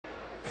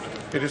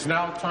It is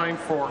now time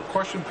for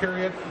question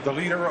period. The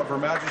Leader of Her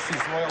Majesty's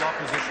Loyal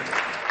Opposition.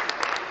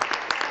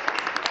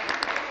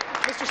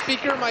 Mr.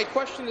 Speaker, my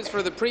question is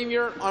for the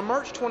Premier. On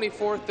March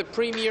 24th, the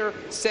Premier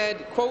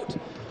said, quote,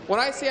 "When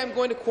I say I'm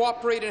going to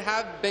cooperate and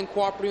have been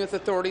cooperating with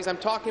authorities, I'm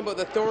talking about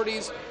the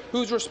authorities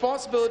whose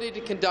responsibility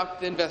to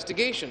conduct the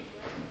investigation."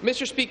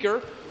 Mr.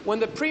 Speaker, when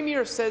the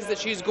Premier says that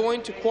she's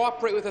going to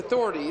cooperate with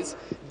authorities,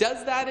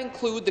 does that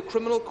include the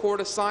criminal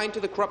court assigned to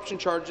the corruption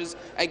charges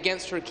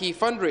against her key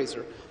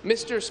fundraiser?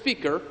 Mr.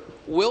 Speaker,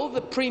 will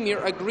the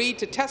Premier agree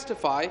to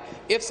testify,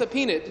 if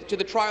subpoenaed, to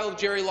the trial of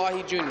Gerry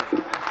Lahi Jr.?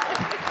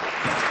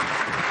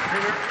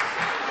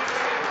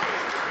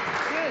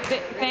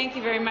 Thank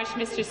you very much,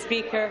 Mr.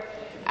 Speaker.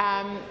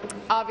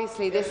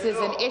 Obviously, this is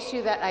an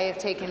issue that I have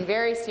taken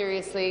very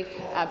seriously.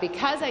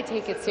 Because I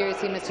take it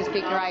seriously, Mr.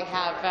 Speaker, I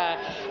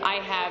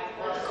have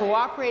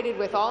cooperated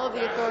with all of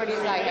the authorities.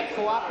 I have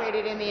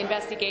cooperated in the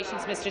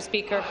investigations, Mr.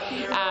 Speaker.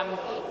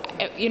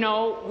 You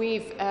know,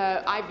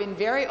 I've been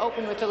very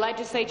open with the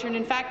legislature, and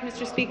in fact,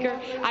 Mr. Speaker,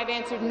 I've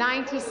answered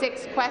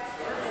 96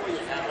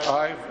 questions.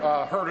 I've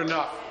heard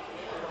enough,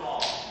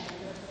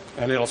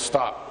 and it'll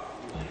stop.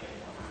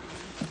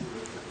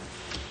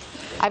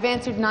 I've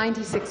answered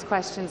 96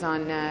 questions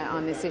on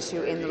this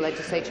issue in the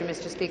legislature,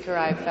 Mr. Speaker.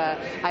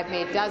 I've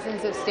made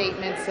dozens of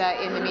statements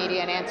in the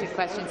media and answered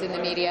questions in the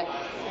media.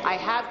 I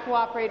have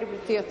cooperated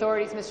with the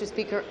authorities, Mr.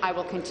 Speaker. I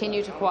will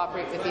continue to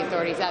cooperate with the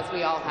authorities, as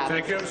we all have.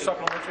 Thank you.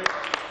 Supplementary.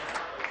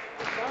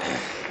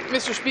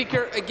 Mr.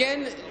 Speaker,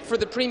 again for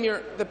the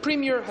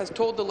Premier has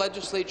told the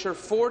legislature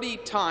 40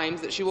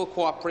 times that she will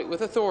cooperate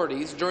with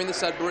authorities during the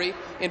Sudbury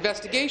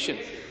investigation.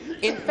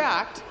 In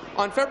fact,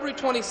 on February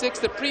 26,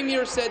 the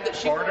Premier said that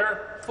she will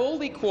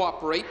fully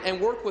cooperate and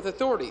work with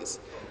authorities.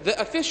 The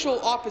official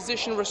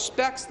opposition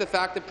respects the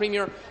fact the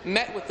Premier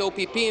met with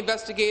OPP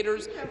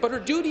investigators, but her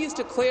duty is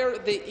to clear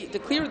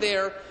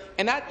there,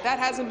 and that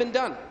hasn't been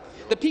done.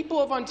 The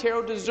people of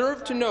Ontario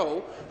deserve to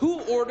know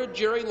who ordered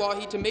Gerry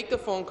Lahi to make the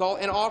phone call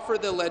and offer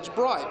the alleged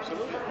bribe.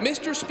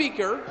 Mr.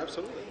 Speaker,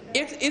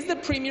 is the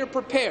Premier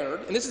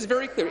prepared, and this is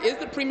very clear, is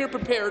the Premier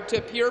prepared to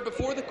appear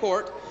before the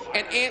court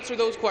and answer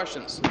those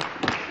questions? Be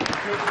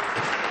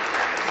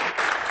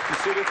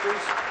seated,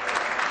 please.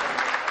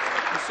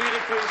 Be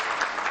seated, please.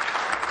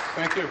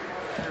 Thank you.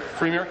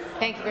 Premier.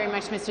 Thank you very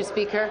much, Mr.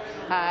 Speaker.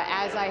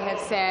 As I have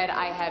said,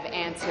 I have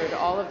answered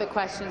all of the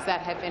questions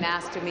that have been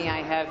asked of me.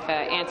 I have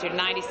answered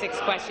 96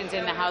 questions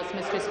in the House,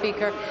 Mr.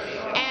 Speaker.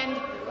 And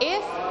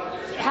if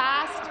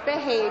past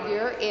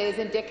behaviour is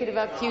indicative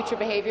of future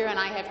behaviour, and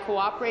I have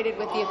cooperated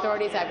with the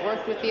authorities, I've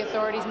worked with the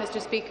authorities,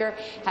 Mr. Speaker,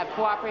 have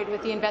cooperated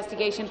with the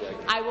investigation,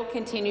 I will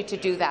continue to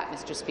do that,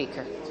 Mr.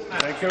 Speaker.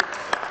 Thank you.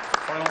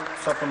 Final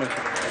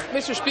supplementary.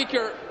 Mr.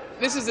 Speaker,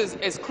 this is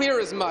as clear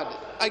as mud.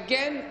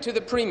 Again, to the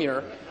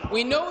Premier,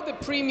 we know the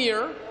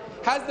Premier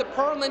has the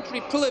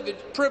parliamentary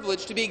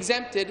privilege to be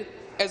exempted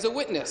as a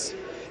witness.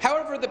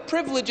 However, the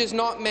privilege is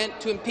not meant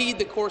to impede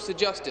the course of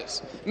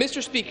justice.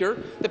 Mr.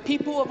 Speaker, the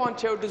people of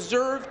Ontario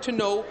deserve to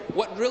know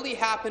what really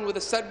happened with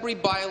the Sudbury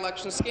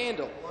by-election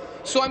scandal.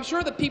 So I'm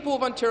sure the people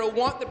of Ontario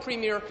want the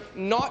Premier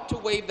not to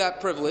waive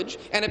that privilege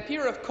and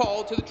appear if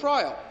called to the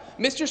trial.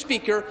 Mr.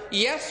 Speaker,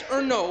 yes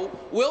or no,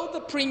 will the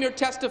Premier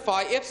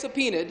testify, if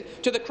subpoenaed,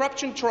 to the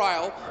corruption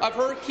trial of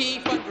her key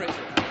fundraiser?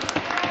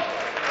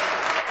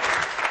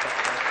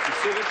 Be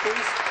seated,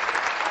 please.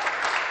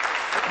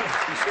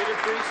 Be seated,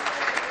 please.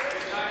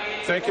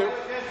 Thank you. You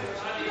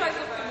guys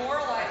look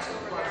demoralized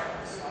over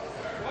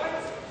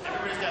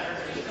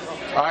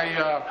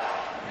there.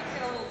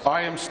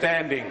 I am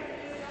standing.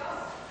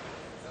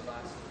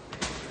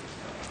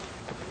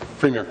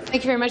 Premier.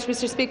 Thank you very much,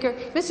 Mr. Speaker.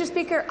 Mr.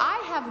 Speaker, I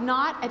have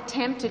not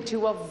attempted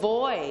to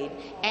avoid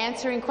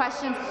answering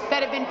questions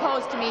that have been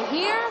posed to me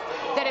here,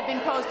 that have been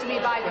posed to me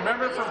by the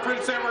member from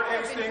Prince Edward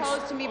Hastings,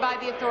 posed to me by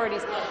the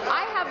authorities.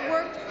 I have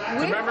worked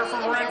with the member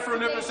from Renfrew,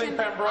 Nipissing,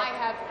 Pembroke. I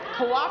have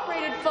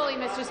cooperated fully,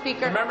 Mr.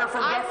 Speaker. The member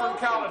from Dufferin,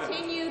 Caledon. I will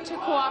continue to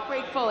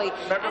cooperate fully.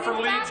 Member from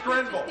Leeds,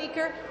 Grenville. Mr.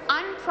 Speaker,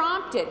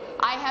 unprompted,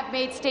 I have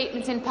made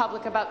statements in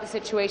public about the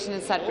situation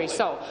in Sudbury.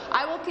 So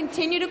I will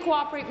continue to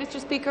cooperate, Mr.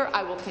 Speaker.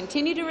 I will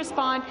continue to respond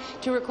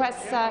to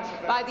requests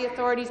by the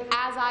authorities,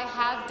 as I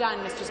have done,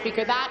 Mr.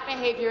 Speaker. That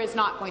behaviour is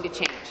not going to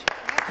change.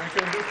 Thank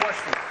you. New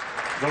question.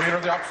 The Leader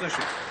of the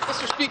Opposition.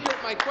 Mr. Speaker,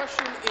 my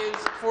question is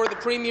for the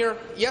Premier.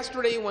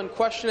 Yesterday, when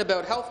questioned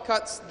about health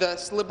cuts, the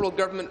Liberal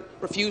government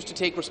refused to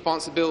take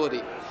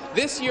responsibility.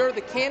 This year,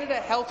 the Canada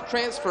Health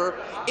Transfer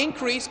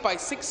increased by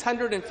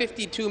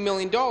 $652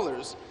 million.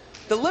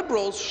 The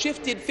Liberals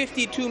shifted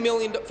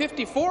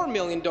 $54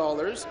 million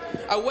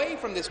away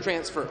from this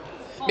transfer,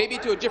 maybe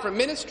to a different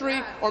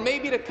ministry, or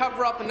maybe to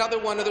cover up another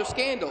one of their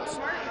scandals.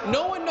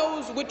 No one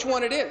knows which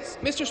one it is,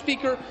 Mr.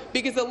 Speaker,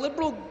 because the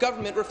Liberal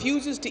government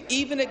refuses to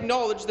even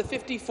acknowledge the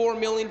 $54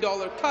 million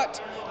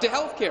cut to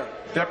health care.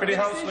 Deputy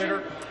House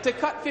Leader. To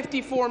cut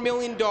 $54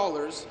 million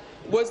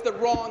was the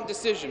wrong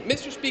decision.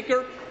 Mr.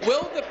 Speaker,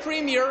 will the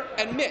Premier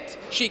admit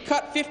she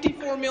cut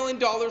 $54 million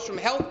from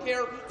health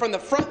care from the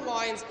front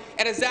lines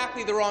at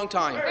exactly the wrong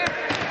time?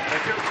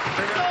 Thank you.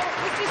 So,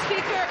 Mr.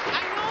 Speaker,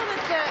 I know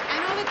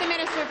that that the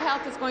Minister of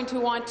Health is going to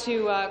want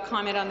to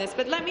comment on this,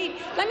 but let me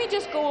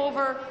just go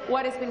over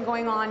what has been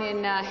going on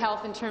in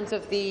health in terms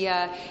of the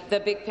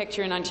big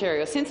picture in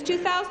Ontario. Since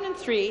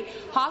 2003,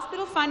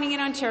 hospital funding in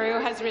Ontario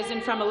has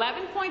risen from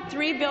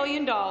 $11.3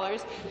 billion to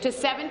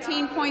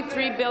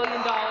 $17.3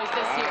 billion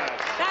this year.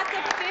 That's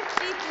a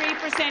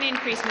 53%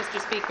 increase, Mr.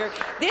 Speaker.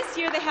 This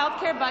year, the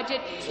healthcare budget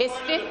is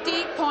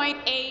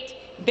 $50.8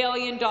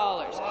 billion.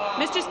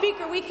 Mr.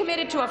 Speaker, we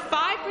committed to a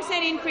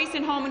 5% increase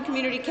in home and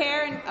community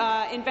care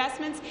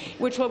investments,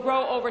 which will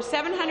grow over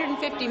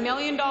 $750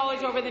 million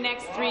over the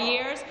next 3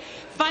 years.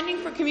 Funding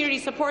for community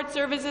support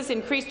services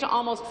increased to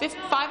almost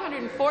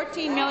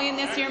 $514 million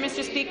this year,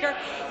 Mr. Speaker.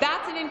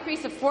 That's an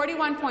increase of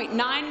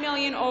 $41.9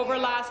 million over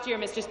last year,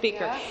 Mr.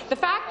 Speaker. The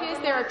fact is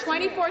there are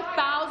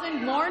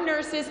 24,000 more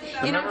nurses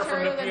in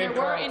Ontario than there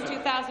were in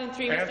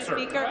 2003, Mr.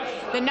 Speaker.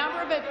 The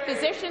number of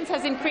physicians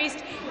has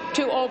increased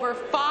to over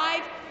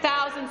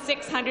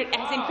 5,600,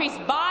 has increased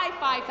by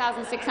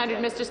 5,600,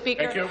 Mr.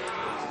 Speaker. Thank you.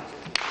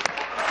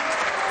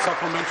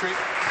 Supplementary.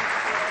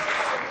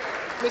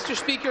 Mr.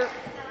 Speaker,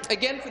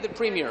 again for the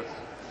Premier,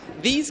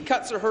 these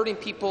cuts are hurting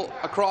people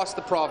across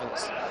the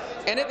province,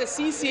 and at the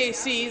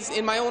CCACs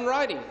in my own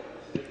riding.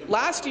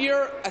 Last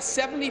year, a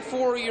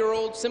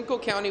 74-year-old Simcoe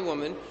County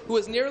woman who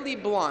was nearly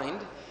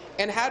blind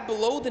and had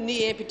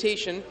below-the-knee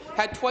amputation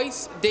had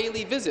twice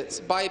daily visits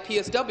by a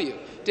PSW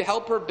to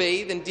help her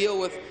bathe and deal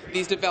with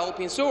these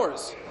developing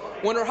sores.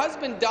 When her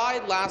husband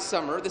died last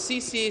summer, the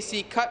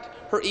CCAC cut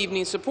her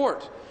evening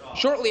support.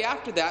 Shortly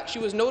after that, she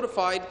was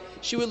notified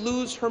she would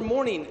lose her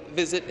morning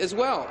visit as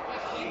well.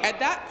 At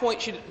that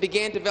point, she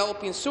began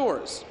developing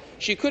sores.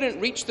 She couldn't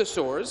reach the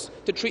sores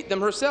to treat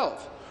them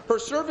herself. Her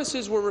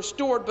services were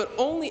restored, but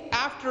only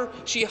after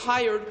she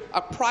hired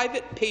a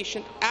private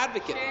patient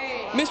advocate.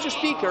 Mr.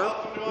 Speaker,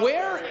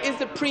 where is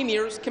the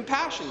Premier's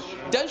compassion?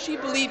 Does she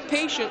believe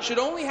patients should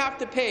only have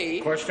to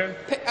pay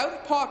out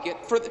of pocket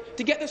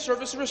to get the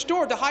service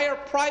restored, to hire a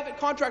private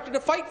contractor to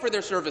fight for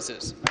their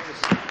services?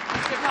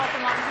 Minister of Health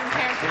and Long-Term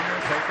Care.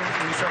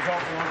 Minister of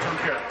Health and Long-Term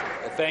Care.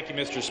 Thank you,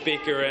 Mr.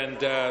 Speaker.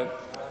 And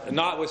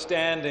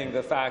notwithstanding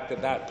the fact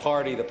that the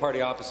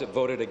party opposite,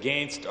 voted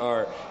against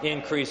our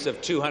increase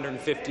of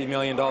 $250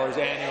 million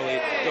annually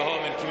to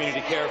home and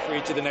community care for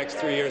each of the next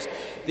 3 years,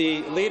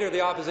 the Leader of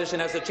the Opposition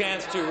has a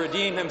chance to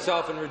redeem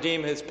himself and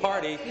redeem his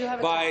party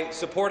by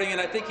supporting,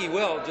 and I think he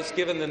will, just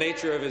given the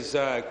nature of his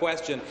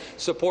question,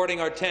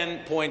 supporting our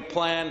 10-point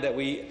plan that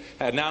we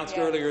announced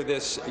earlier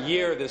this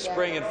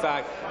spring, in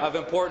fact, of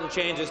important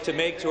changes to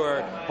make to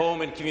our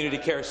home and community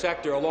care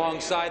sector.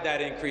 Alongside that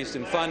increase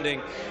in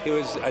funding, it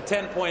was a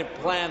 10-point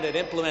plan that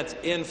implements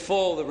in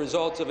full the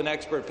results of an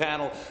expert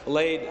panel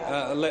led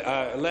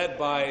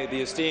by the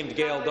esteemed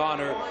Gail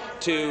Donner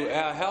to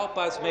help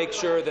us make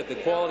sure that the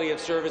quality of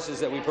services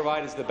that we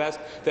provide is the best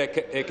that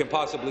it can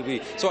possibly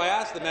be. So I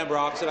asked the member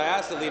opposite, I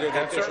asked the Leader of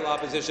the official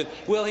opposition,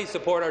 will he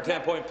support our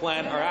 10-point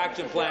plan, our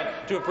action plan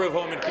to improve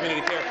home and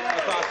community care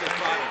across this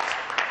province?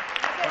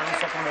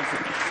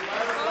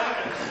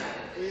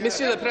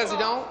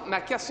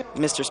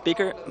 Mr.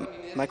 Speaker,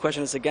 my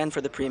question is again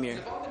for the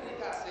Premier.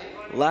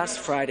 Last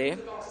Friday,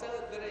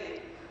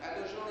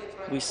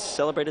 we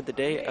celebrated the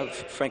Day of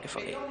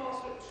Francophonie.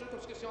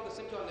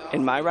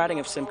 In my riding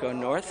of Simcoe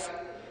North,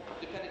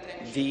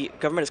 the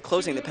government is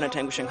closing the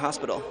Penetanguishene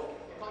Hospital.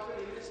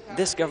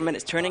 This government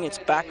is turning its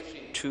back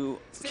to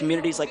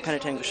communities like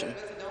Penetanguishene.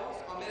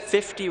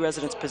 50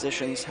 residents'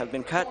 positions have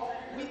been cut,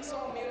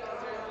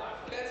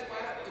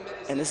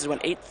 and this is when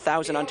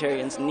 8,000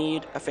 Ontarians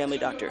need a family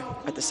doctor.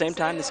 At the same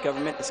time, this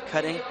government is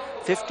cutting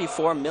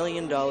 $54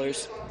 million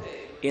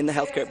in the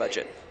healthcare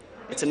budget.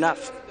 It's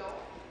enough.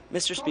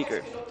 Mr.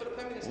 Speaker,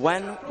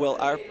 when will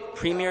our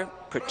Premier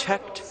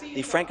protect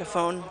the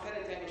Francophone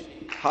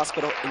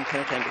hospital in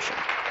Penetanguishene?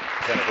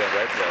 Senator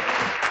Redfield.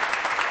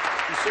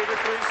 Be seated,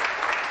 please.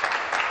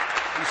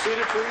 Be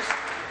seated, please.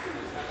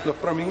 The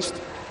Prime Minister.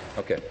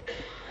 Okay.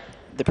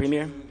 The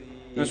Premier.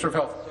 Minister of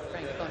Health.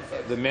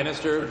 The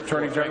Minister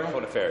Attorney for General.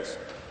 Francophone Affairs.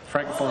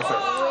 Francophone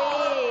Affairs.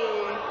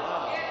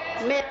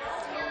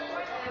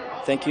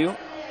 Thank you.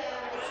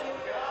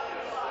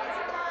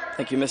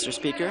 Thank you, Mr.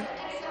 Speaker.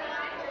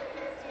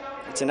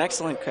 It's an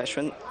excellent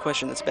question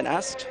that's been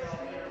asked.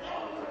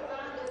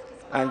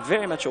 I'm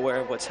very much aware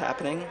of what's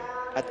happening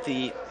at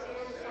the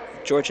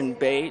Georgian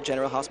Bay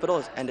General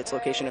Hospital and its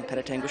location in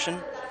Penetanguishene.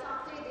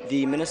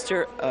 The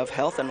Minister of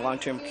Health and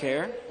Long-Term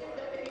Care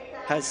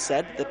has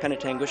said the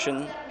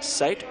Penetanguishene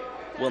site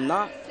will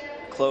not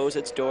close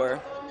its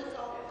door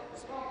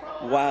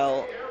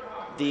while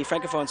the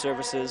Francophone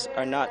services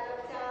are not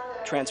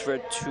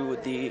transferred to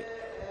the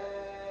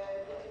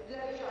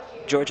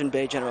Georgian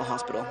Bay General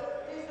Hospital.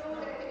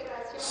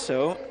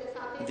 So,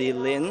 the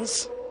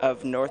LHINs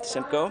of North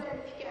Simcoe,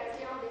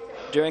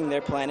 during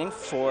their planning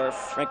for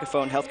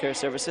Francophone healthcare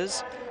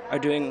services,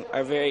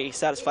 are very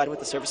satisfied with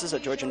the services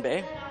at Georgian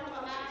Bay.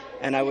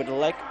 And I would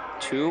like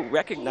to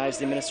recognize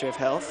the Minister of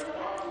Health,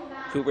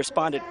 who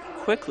responded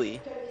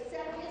quickly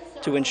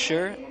to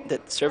ensure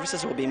that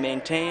services will be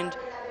maintained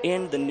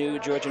in the new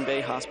Georgian Bay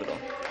Hospital.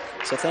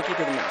 So thank you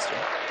to the Minister.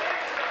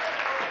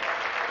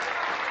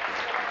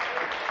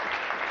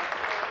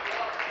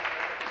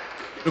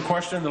 New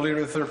question, the Leader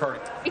of the Third Party.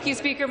 Thank you,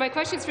 Speaker. My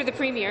question is for the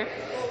Premier.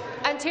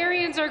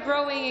 Ontarians are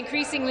growing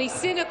increasingly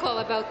cynical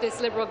about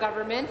this Liberal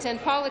government and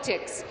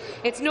politics.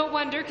 It's no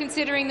wonder,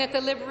 considering that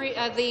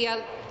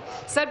the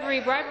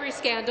Sudbury bribery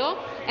scandal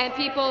and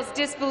people's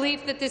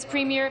disbelief that this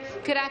Premier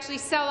could actually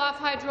sell off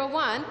Hydro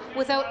One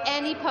without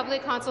any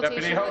public consultation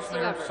Deputy House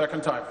whatsoever. Leader,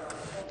 second time.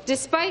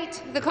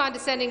 Despite the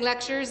condescending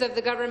lectures of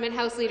the government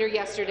House Leader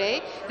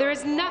yesterday, there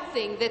is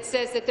nothing that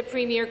says that the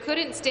Premier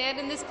couldn't stand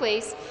in this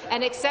place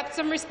and accept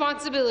some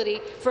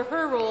responsibility for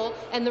her role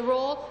and the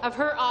role of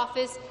her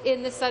office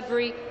in the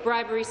Sudbury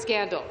bribery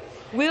scandal.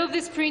 Will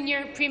this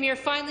Premier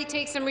finally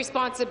take some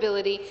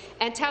responsibility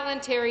and tell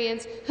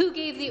Ontarians who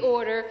gave the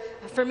order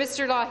for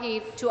Mr.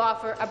 Lougheed to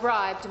offer a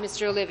bribe to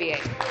Mr. Olivier?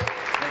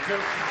 Thank you.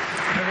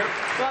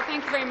 Well,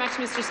 thank you very much,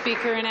 Mr.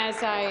 Speaker. And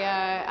as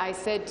I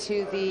said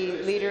to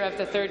the Leader of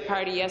the Third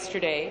Party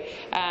yesterday,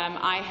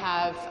 I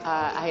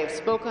have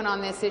spoken on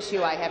this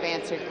issue. I have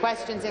answered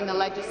questions in the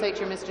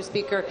legislature, Mr.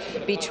 Speaker,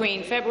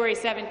 between February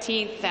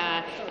 17th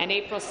and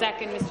April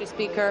 2nd, Mr.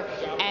 Speaker,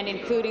 and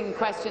including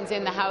questions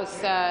in the House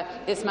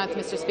this month,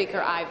 Mr.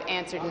 Speaker. I've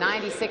answered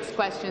 96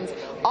 questions.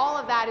 All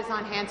of that is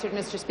unanswered,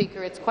 Mr.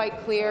 Speaker. It's quite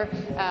clear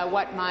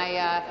what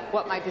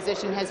my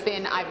position has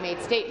been. I've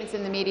made statements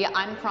in the media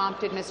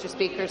unprompted, Mr.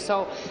 Speaker,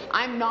 so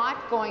I'm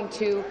not going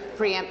to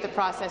preempt the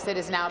process that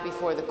is now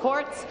before the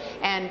courts,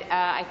 and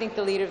I think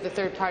the Leader of the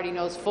Third Party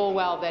knows full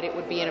well that it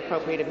would be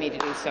inappropriate of me to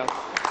do so.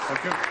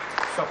 Thank you.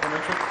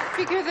 Supplementary.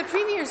 Speaker, the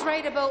Premier's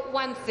right about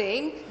one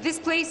thing. This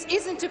place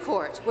isn't a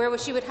court where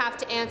she would have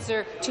to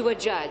answer to a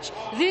judge.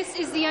 This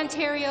is the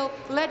Ontario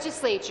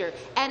legislature,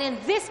 and in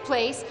this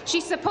place,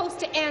 she's supposed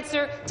to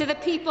answer to the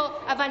people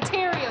of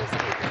Ontario,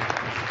 Speaker.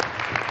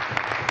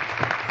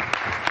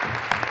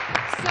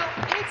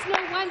 It's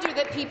no wonder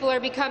that people are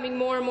becoming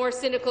more and more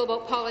cynical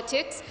about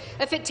politics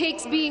if it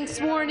takes being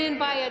sworn in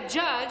by a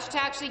judge to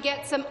actually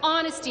get some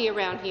honesty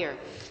around here.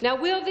 Now,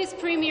 will this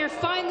Premier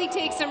finally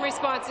take some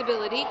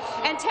responsibility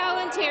and tell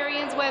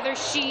Ontarians whether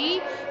she,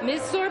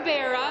 Ms.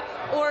 Sorbera,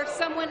 or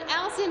someone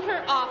else in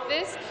her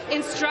office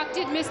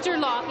instructed Mr.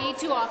 Lougheed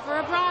to offer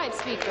a bribe,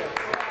 Speaker?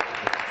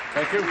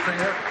 Thank you,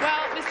 Premier.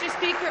 Well, Mr.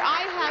 Speaker,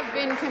 I have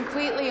been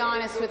completely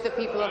honest with the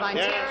people of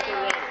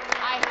Ontario.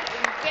 I have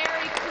been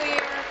very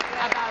clear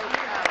about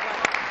what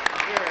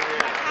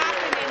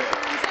happened in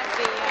terms of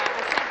the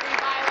Sudbury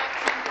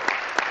by-election.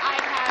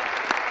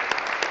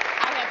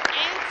 I have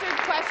answered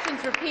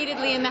questions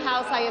repeatedly in the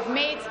House. I have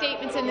made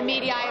statements in the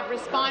media. I have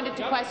responded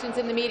to questions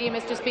in the media,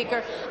 Mr.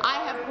 Speaker. I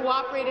have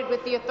cooperated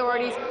with the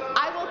authorities.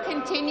 I will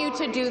continue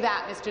to do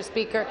that, Mr.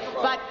 Speaker,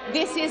 but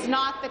this is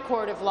not the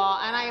court of law,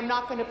 and I am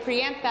not going to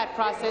preempt that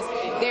process.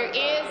 There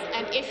is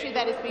an issue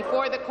that is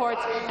before the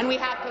courts, and we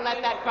have to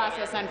let that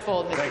process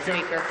unfold, Mr.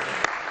 Speaker.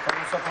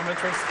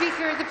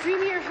 Speaker, the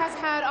Premier has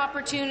had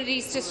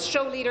opportunities to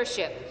show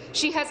leadership.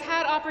 She has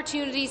had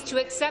opportunities to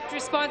accept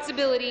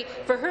responsibility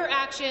for her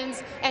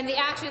actions and the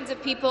actions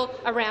of people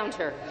around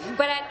her.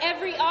 But at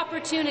every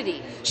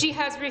opportunity, she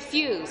has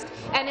refused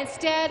and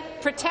instead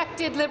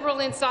protected Liberal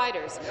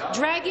insiders,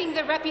 dragging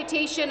the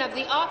reputation of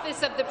the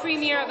office of the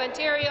Premier of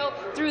Ontario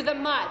through the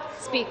mud,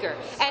 Speaker,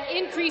 and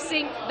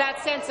increasing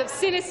that sense of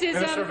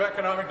cynicism. Minister of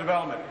Economic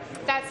Development.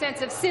 That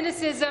sense of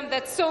cynicism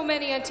that so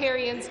many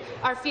Ontarians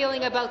are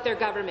feeling about their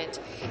government.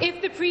 If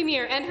the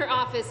Premier and her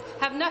office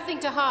have nothing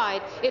to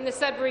hide in the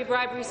Sudbury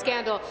bribery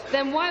scandal,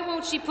 then why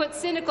won't she put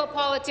cynical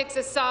politics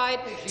aside,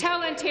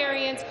 tell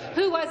Ontarians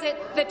who was it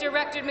that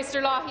directed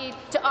Mr. Lougheed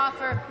to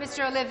offer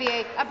Mr.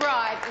 Olivier a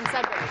bribe in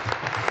Sudbury?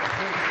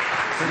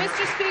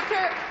 Mr.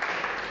 Speaker,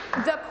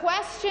 the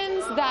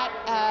questions that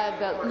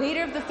the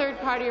Leader of the Third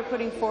Party are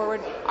putting forward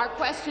are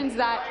questions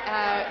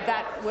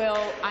that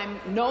will, I'm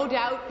no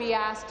doubt, be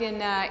asked in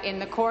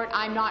the court.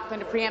 I'm not going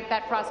to preempt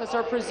that process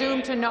or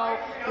presume to know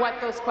what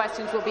those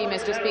questions will be,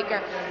 Mr.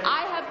 Speaker.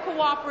 I have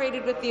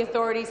cooperated with the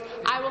authorities.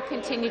 I will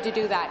continue to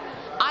do that.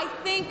 I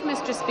think,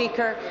 Mr.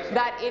 Speaker,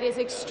 that it is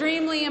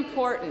extremely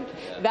important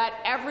that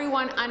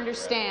everyone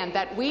understand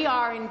that we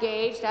are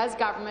engaged as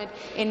government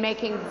in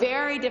making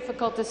very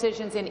difficult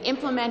decisions in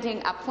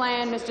implementing a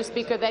plan, Mr.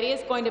 Speaker, that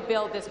is going to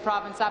build this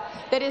province up,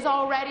 that is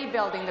already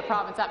building the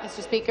province up,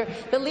 Mr. Speaker.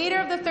 The Leader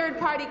of the Third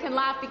Party can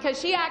laugh because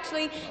she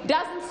actually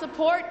doesn't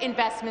support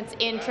investments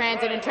in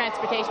transit and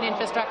transportation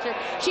infrastructure.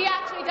 She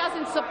actually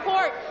doesn't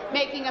support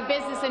making a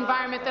business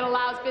environment that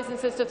allows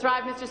businesses to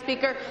thrive, Mr.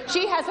 Speaker.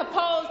 She has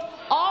opposed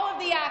all of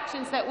the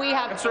actions that we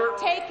have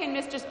taken,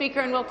 Mr. Speaker,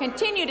 and will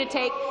continue to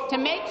take to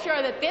make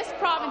sure that this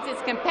province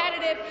is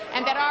competitive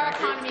and that our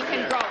economy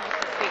can grow,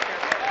 Mr. Speaker.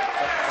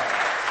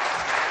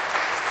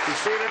 Be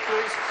seated,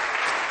 please.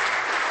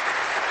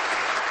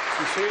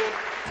 Be seated.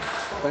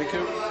 Thank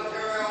you.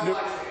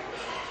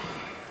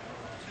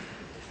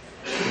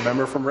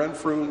 Member from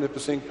Renfrew,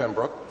 Nipissing,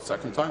 Pembroke,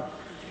 second time.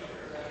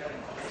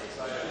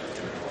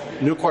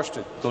 New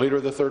question. The Leader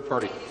of the Third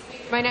Party.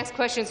 My next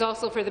question is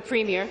also for the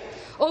Premier.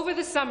 Over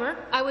the summer,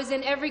 I was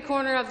in every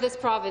corner of this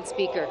province,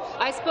 Speaker.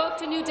 I spoke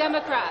to New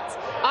Democrats,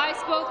 I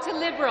spoke to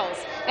Liberals,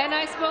 and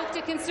I spoke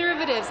to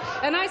Conservatives,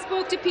 and I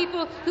spoke to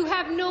people who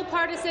have no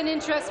partisan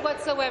interest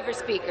whatsoever,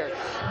 Speaker.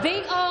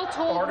 They all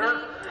told me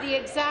the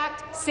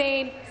exact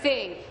same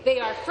thing. They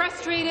are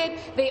frustrated,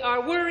 they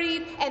are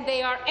worried, and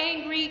they are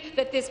angry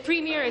that this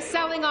Premier is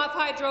selling off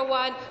Hydro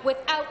One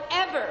without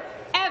ever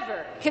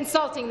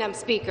consulting them,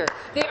 Speaker.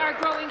 They are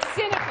growing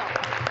cynical.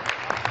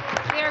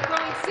 They are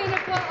growing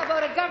cynical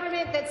about a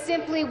government that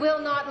simply will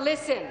not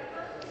listen.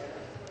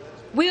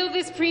 Will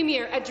this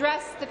Premier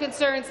address the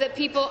concerns that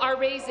people are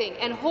raising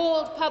and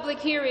hold public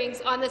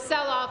hearings on the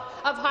sell-off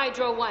of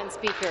Hydro One,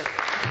 Speaker?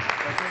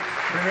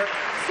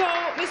 So,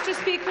 Mr.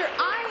 Speaker,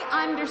 I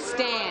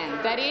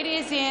understand that it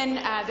is in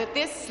that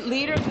this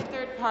leader of the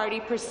third party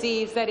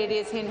perceives that it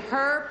is in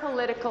her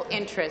political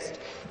interest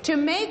to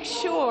make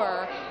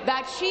sure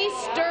that she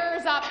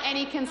stirs up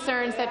any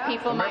concerns that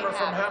people might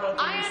have.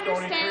 I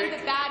understand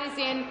that that is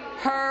in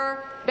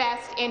her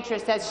best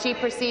interest as she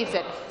perceives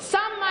it.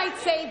 Some might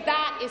say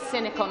that is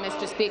cynical,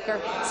 Mr.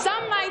 Speaker.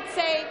 Some might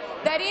say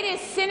that it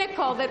is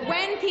cynical that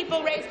when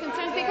people raise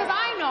concerns, because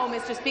I know,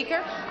 Mr.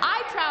 Speaker,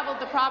 I traveled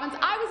the province,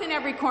 I was in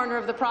every corner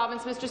of the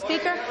province, Mr.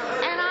 Speaker,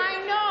 and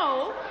I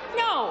know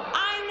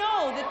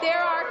that there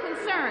are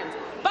concerns.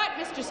 But,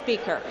 Mr.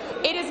 Speaker,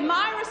 it is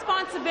my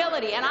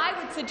responsibility, and I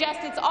would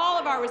suggest it's all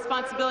of our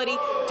responsibility,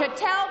 to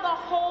tell the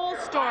whole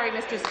story,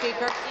 Mr.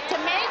 Speaker, to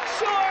make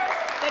sure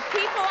that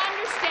people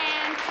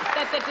understand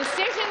that the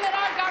decision that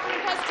our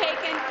government has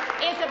taken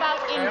is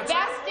about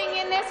investing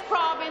in this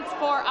province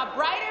for a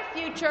brighter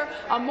future,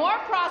 a more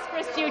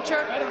prosperous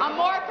future, a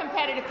more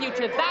competitive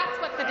future. That's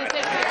what the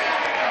decision is.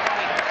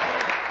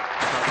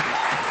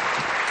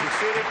 Be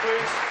seated,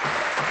 please.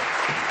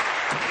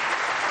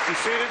 Be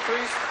seated,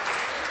 please.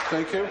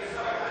 Thank you.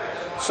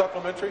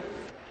 Supplementary.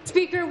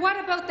 Speaker, what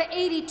about the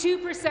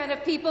 82%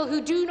 of people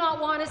who do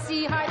not want to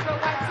see Hydro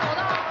One sold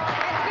off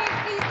and think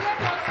these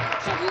Liberals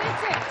should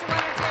listen to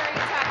what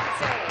Ontarians have to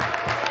say?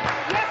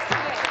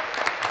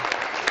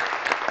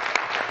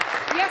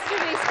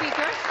 Yesterday,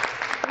 Speaker,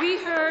 we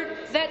heard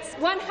that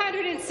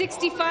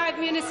 165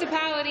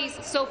 municipalities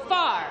so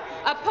far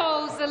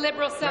oppose the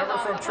Liberal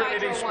sell-off of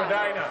Hydro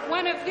One.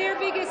 One of their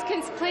biggest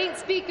complaints,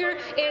 Speaker,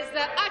 is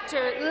the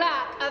utter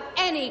lack of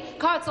any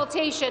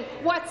consultation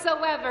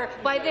whatsoever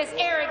by this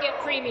arrogant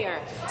Premier.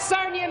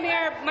 Sarnia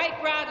Mayor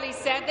Mike Bradley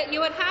said that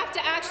you would have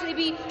to actually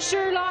be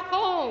Sherlock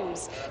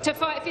Holmes to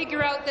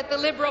figure out that the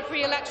Liberal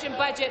pre-election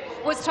budget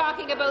was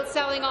talking about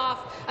selling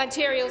off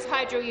Ontario's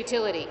hydro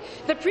utility.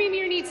 The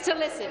Premier needs to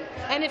listen,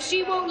 and if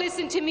she won't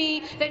listen to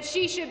me, then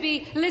she should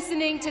be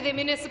listening to the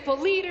municipal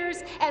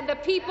leaders and the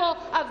people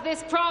of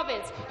this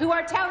province who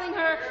are telling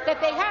her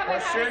that they haven't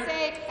had a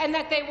say and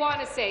that they want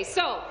to say.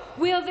 So,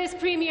 will this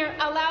Premier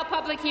allow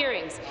public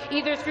hearings,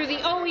 either through the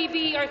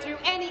OEB or through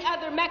any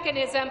other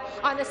mechanism,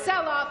 on the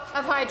sell-off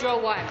of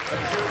Hydro One?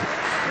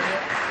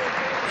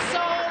 So,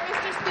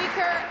 Mr.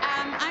 Speaker,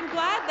 I'm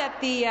glad that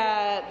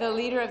the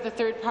leader of the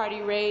third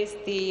party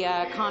raised the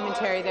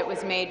commentary that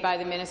was made by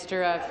the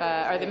minister of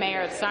or the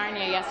mayor of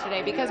Sarnia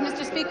yesterday, because,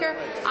 Mr. Speaker,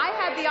 I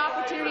had the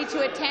opportunity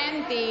to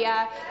attend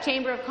the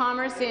Chamber of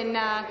Commerce in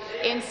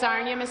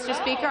Sarnia, Mr.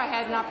 Speaker. I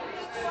had an opportunity.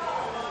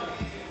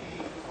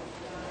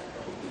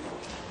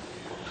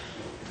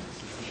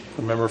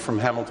 The member from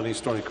Hamilton East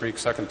Stony Creek,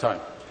 second time.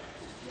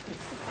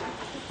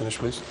 Finish,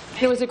 please.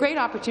 It was a great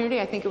opportunity.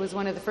 I think it was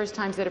one of the first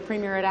times that a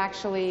premier had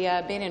actually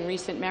been in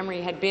recent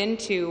memory, had been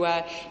to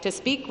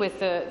speak with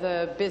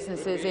the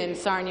businesses in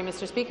Sarnia,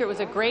 Mr. Speaker. It was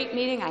a great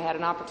meeting. I had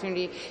an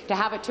opportunity to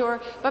have a tour.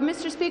 But,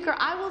 Mr. Speaker,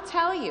 I will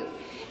tell you,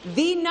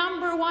 the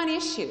 #1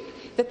 issue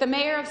that the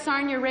mayor of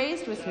Sarnia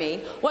raised with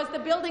me was the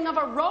building of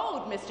a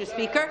road, Mr.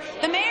 Speaker.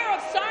 The mayor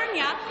of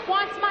Sarnia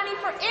wants money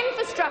for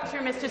infrastructure,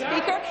 Mr.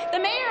 Speaker. The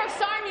mayor of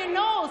Sarnia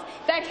knows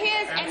that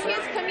his and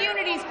his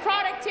community's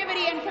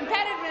productivity and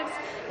competitiveness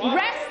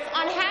rests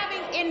on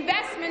having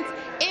investments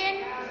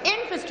in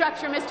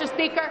infrastructure, Mr.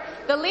 Speaker.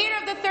 The leader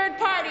of the third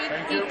party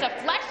needs to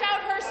flesh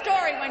out her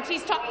story when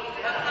she's talking.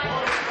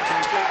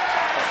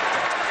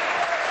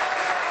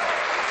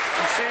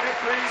 Be seated,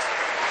 please.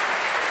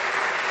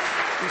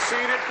 Be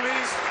seated,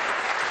 please.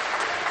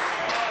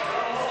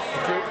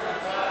 Okay.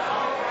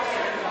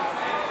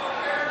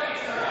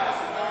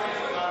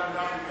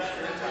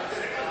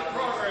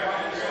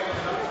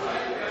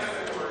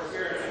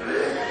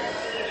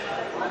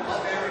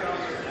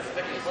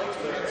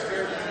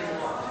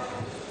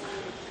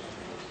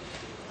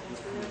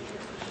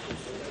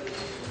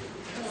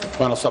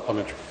 Final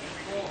supplementary.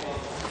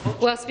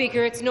 Well,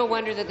 Speaker, it's no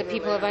wonder that the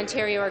people of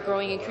Ontario are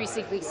growing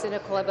increasingly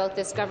cynical about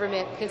this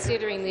government,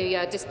 considering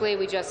the display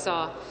we just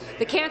saw.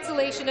 The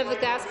cancellation of the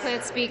gas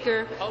plant,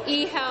 Speaker,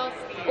 e-health,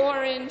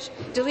 Orange,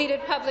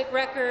 deleted public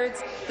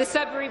records, the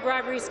Sudbury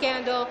bribery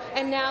scandal,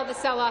 and now the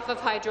sell-off of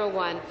Hydro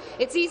One.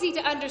 It's easy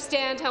to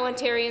understand how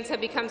Ontarians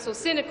have become so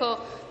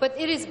cynical, but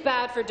it is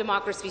bad for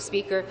democracy,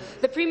 Speaker.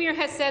 The Premier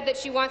has said that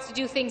she wants to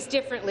do things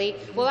differently.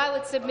 Well, I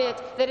would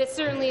submit that it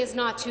certainly is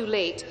not too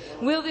late.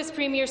 Will this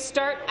Premier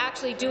start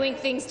actually doing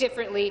things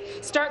differently,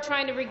 start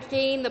trying to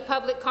regain the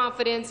public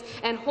confidence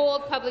and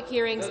hold public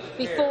hearings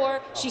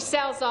before she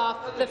sells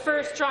off the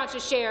first tranche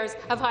of shares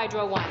of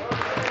Hydro One?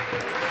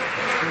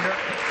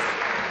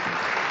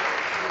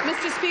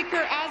 Mr.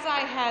 Speaker, as I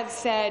have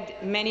said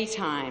many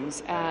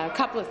times, a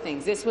couple of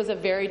things. This was a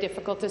very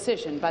difficult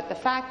decision, but the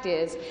fact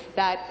is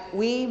that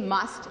we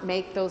must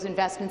make those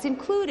investments,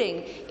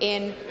 including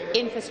in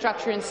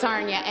infrastructure in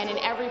Sarnia and in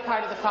every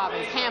part of the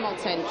province,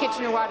 Hamilton,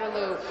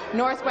 Kitchener-Waterloo,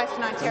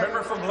 Northwestern Ontario.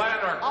 Member from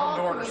Lanark, come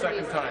to order,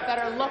 second time. That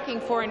are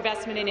looking for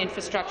investment in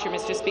infrastructure,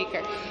 Mr.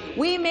 Speaker.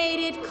 We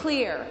made it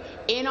clear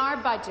in our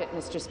budget,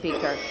 Mr.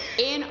 Speaker,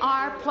 in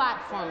our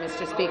platform,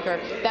 Mr. Speaker,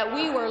 that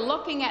we were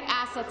looking at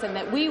assets and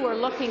that we were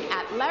looking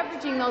at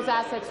leveraging those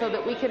assets so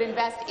that we could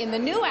invest in the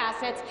new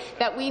assets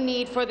that we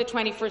need for the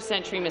 21st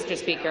century, Mr.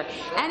 Speaker.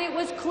 And it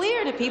was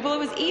clear to people, it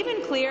was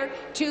even clear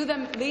to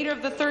the leader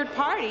of the third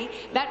party,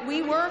 that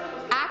we were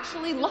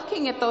actually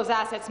looking at those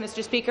assets,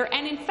 Mr. Speaker.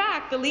 And in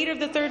fact, the leader of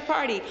the third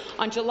party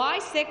on July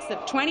 6th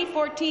of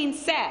 2014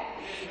 said,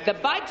 the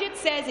budget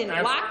says in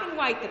black and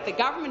white that the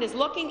government is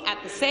looking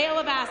at the sale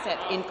of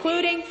assets,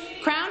 including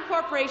Crown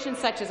corporations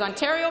such as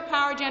Ontario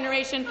Power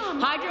Generation,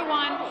 Hydro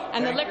One,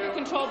 and the Liquor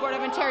Control Board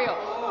of Ontario.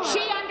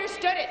 She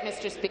understood it,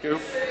 Mr. Speaker.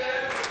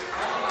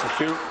 Thank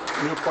you.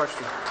 New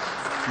question.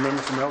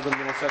 Member from Elgin,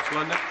 Middlesex,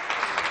 London.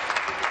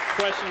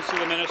 Questions to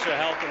the Minister of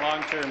Health and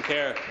Long-Term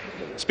Care.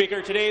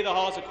 Speaker, today the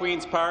halls of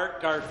Queen's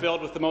Park are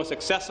filled with the most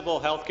accessible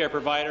health care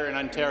provider in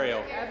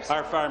Ontario,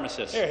 our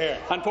pharmacists.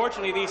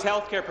 Unfortunately, these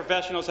health care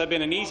professionals have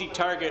been an easy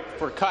target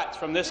for cuts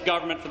from this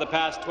government for the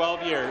past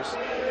 12 years,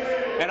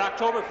 and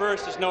October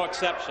 1st is no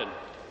exception.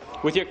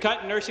 With your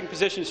cut in nursing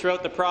positions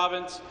throughout the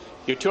province,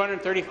 your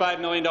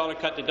 $235 million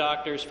cut to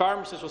doctors,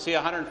 pharmacists will see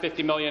a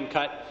 $150 million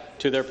cut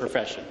to their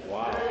profession.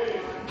 Wow.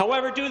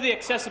 However, due to the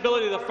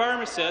accessibility of the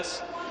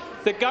pharmacists,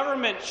 the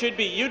government should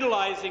be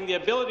utilizing the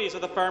abilities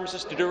of the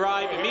pharmacists to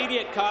derive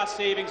immediate cost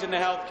savings in the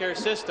healthcare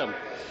system,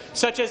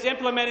 such as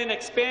implementing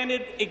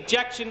expanded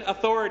injection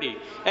authority,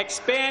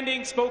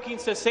 expanding smoking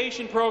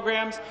cessation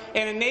programs,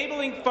 and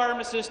enabling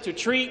pharmacists to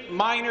treat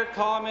minor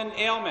common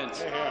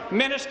ailments.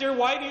 Minister,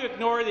 why do you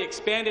ignore the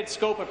expanded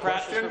scope of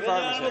practice for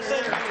pharmacists?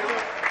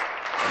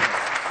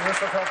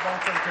 Minister of Health,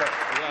 Long-Term Care.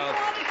 Well,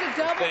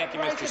 thank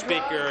you, Mr.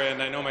 Speaker,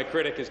 and I know my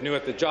critic is new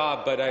at the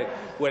job, but I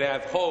would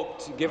have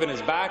hoped, given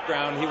his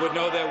background, he would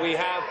know that we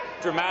have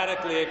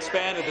dramatically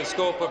expanded the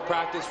scope of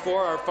practice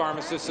for our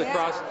pharmacists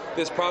across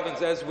this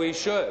province, as we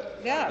should.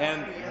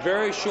 And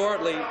very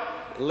shortly,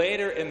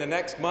 later in the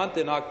next month,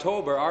 in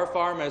October, our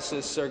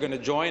pharmacists are going to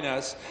join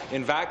us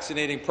in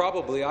vaccinating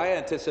probably, I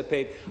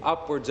anticipate,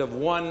 upwards of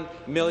 1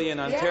 million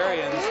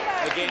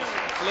Ontarians against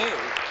flu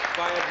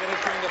by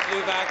administering the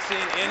flu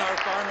vaccine in our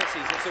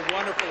pharmacies. It's a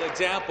wonderful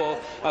example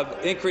of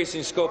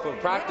increasing scope of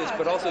practice,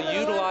 but also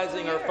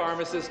utilizing our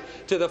pharmacists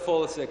to the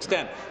fullest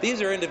extent.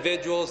 These are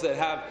individuals that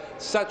have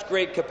such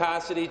great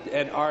capacity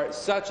and are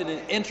such an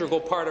integral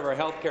part of our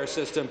healthcare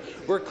system.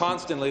 We're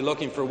constantly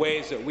looking for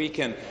ways that we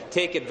can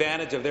take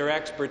advantage of their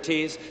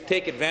expertise,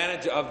 take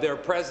advantage of their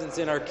presence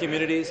in our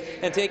communities,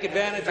 and take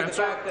advantage of the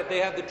fact that they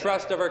have the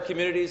trust of our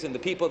communities and the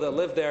people that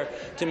live there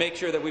to make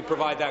sure that we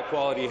provide that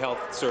quality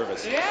health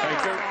service.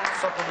 Thank you.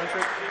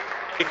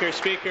 Supplementary.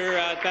 Speaker,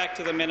 back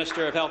to the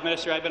Minister of Health.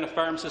 Minister, I've been a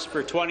pharmacist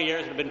for 20 years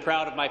and have been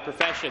proud of my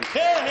profession.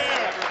 However,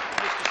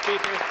 Mr.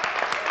 Speaker,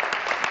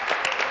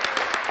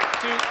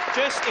 to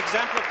just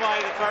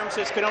exemplify that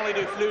pharmacists can only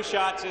do flu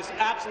shots is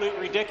absolutely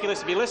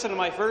ridiculous. If you listen to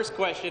my first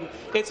question,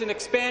 it's an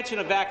expansion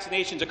of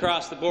vaccinations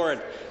across the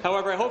board.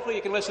 However, hopefully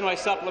you can listen to my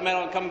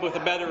supplemental and come up with a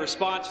better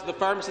response to the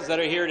pharmacists that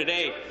are here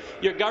today.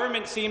 Your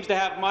government seems to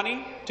have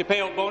money to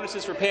pay out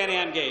bonuses for Pan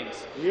Am games.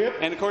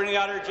 And according to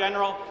the Auditor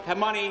General, have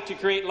money to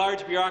create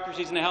large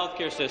bureaucracies in the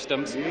healthcare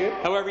systems.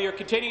 However, you're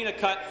continuing to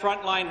cut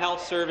frontline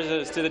health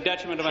services to the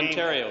detriment of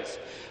Ontarians.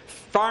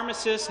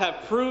 Pharmacists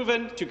have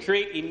proven to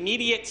create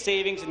immediate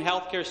savings in the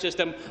healthcare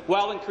system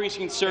while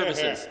increasing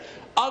services.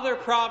 Other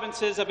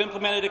provinces have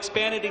implemented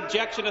expanded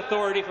injection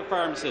authority for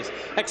pharmacists,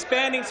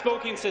 expanding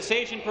smoking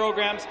cessation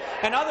programs,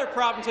 and other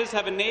provinces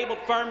have enabled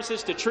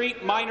pharmacists to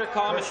treat minor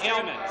common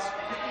ailments,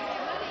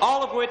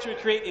 all of which would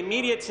create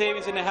immediate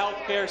savings in the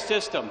healthcare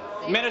system.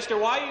 Minister,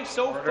 why are you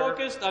so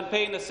focused on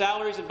paying the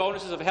salaries and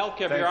bonuses of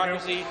healthcare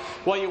bureaucracy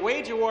while you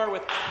wage a war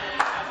with...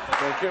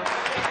 Thank you.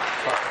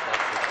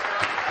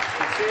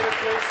 Be seated,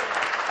 please.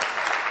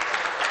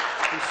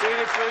 Be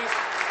seated, please.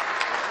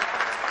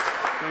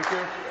 Thank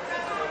you.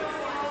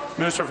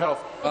 Minister of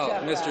Health. Well,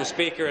 Mr.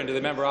 Speaker, and to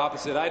the member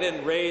opposite, I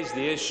didn't raise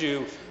the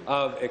issue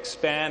of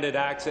expanded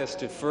access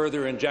to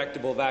further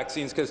injectable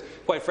vaccines because,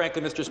 quite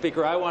frankly, Mr.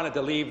 Speaker, I wanted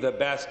to leave the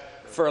best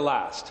for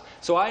last.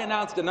 So I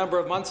announced a number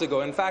of months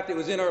ago, in fact, it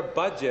was in our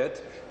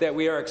budget, that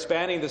we are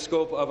expanding the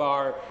scope of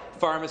our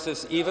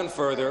pharmacists even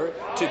further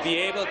to be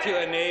able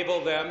to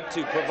enable them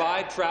to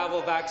provide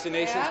travel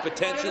vaccinations,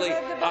 potentially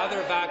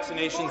other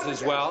vaccinations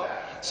as well.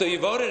 So you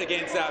voted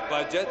against that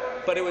budget,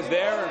 but it was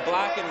there in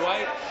black and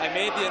white. I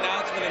made the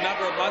announcement a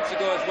number of months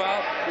ago as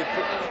well.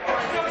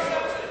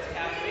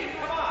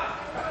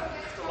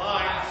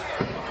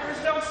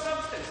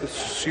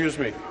 Excuse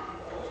me.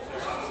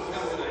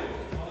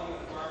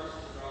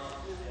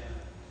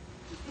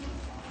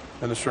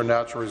 Minister of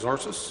Natural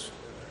Resources.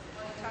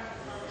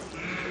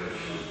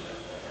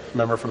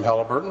 Member from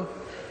Haliburton.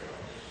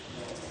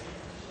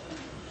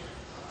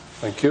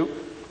 Thank you.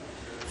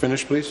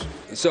 Finish, please.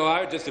 So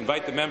I would just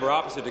invite the member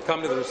opposite to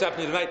come to the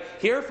reception tonight,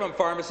 hear from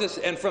pharmacists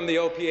and from the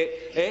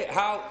OPA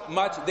how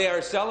much they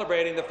are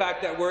celebrating the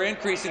fact that we're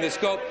increasing the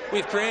scope.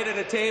 We've created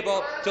a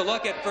table to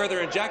look at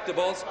further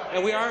injectables,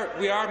 and we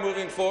are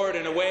moving forward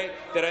in a way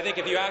that I think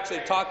if you actually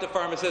talk to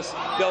pharmacists,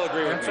 they'll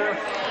agree with me.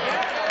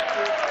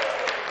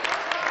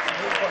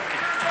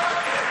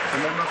 The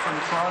member from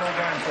Toronto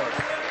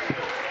Danforth.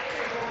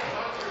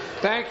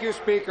 Thank you,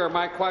 Speaker.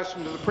 My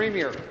question to the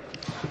Premier.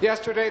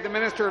 Yesterday, the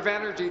Minister of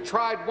Energy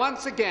tried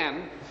once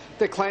again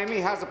to claim he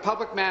has a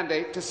public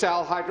mandate to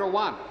sell Hydro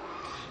One.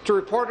 To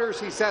reporters,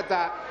 he said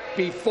that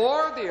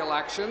before the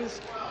elections,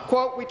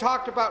 quote, we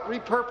talked about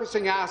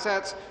repurposing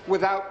assets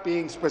without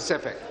being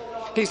specific.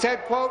 He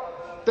said,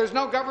 quote, there's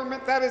no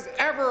government that is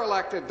ever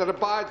elected that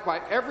abides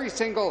by every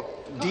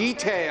single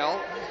detail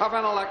of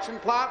an election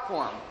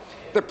platform.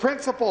 The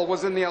principle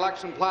was in the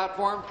election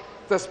platform.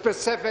 The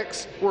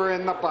specifics were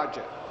in the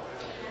budget.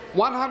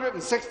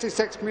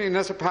 166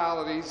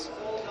 municipalities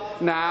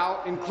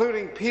now,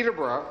 including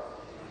Peterborough,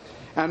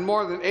 and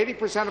more than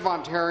 80% of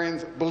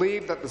Ontarians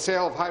believe that the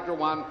sale of Hydro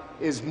One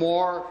is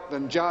more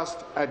than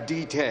just a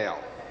detail.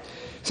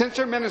 Since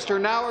your minister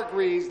now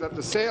agrees that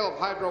the sale of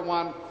Hydro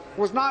One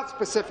was not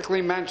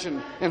specifically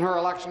mentioned in her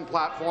election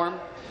platform,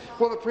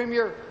 will the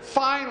Premier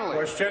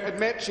finally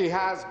admit she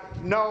has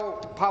no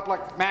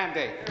public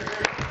mandate?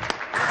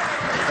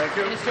 Thank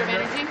you. Minister of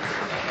Energy.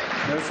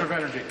 Minister of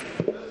Energy.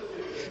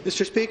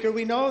 Mr. Speaker,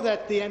 we know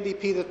that the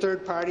NDP, the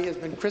third party, has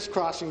been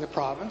crisscrossing the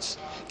province,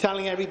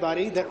 telling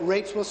everybody that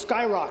rates will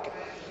skyrocket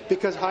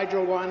because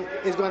Hydro One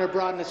is going to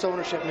broaden its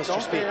ownership,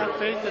 Mr. Speaker.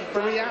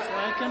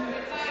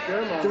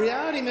 The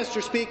reality,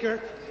 Mr. Speaker,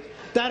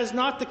 that is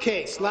not the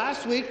case.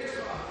 Last week,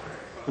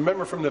 the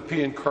member from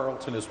Nepean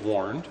Carleton is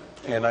warned,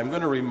 and I'm going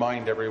to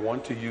remind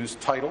everyone to use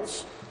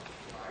titles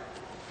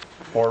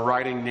or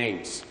writing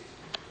names.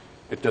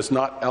 It does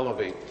not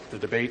elevate the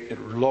debate,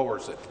 it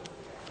lowers it.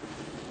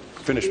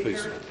 Finish,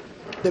 please.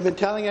 They've been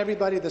telling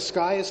everybody the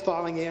sky is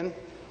falling in.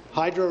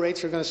 Hydro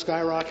rates are going to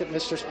skyrocket,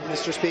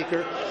 Mr.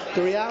 Speaker.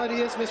 The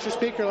reality is, Mr.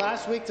 Speaker,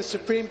 last week the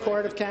Supreme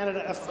Court of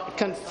Canada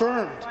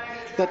confirmed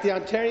that the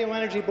Ontario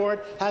Energy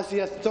Board has the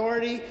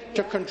authority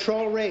to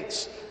control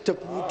rates,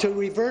 to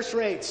reverse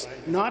rates,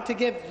 not to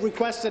give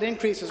requested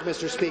increases,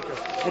 Mr. Speaker.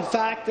 In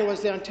fact, there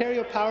was the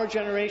Ontario Power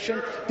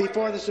Generation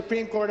before the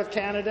Supreme Court of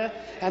Canada,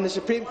 and the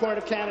Supreme Court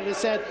of Canada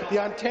said the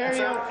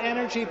Ontario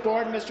Energy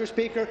Board, Mr.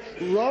 Speaker,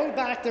 rolled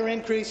back their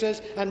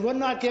increases and would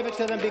not give it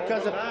to them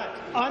because of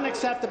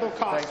unacceptable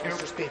costs,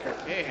 Mr. Speaker.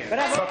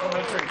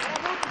 Supplementary.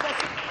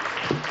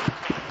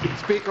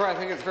 Speaker, I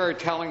think it's very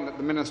telling that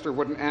the minister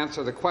wouldn't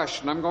answer the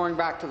question. I'm going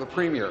back to the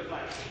Premier.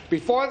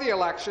 Before the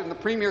election, the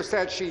Premier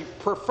said she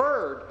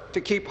preferred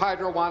to keep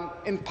Hydro One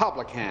in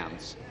public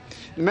hands.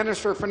 The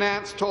Minister of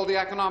Finance told the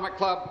Economic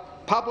Club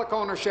public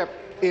ownership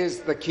is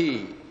the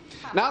key.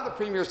 Now the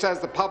Premier says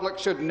the public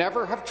should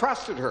never have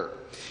trusted her.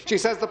 She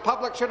says the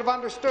public should have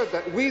understood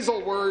that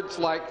weasel words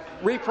like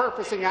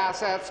repurposing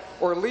assets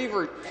or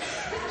lever...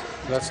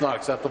 That's not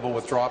acceptable.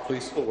 Withdraw,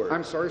 please.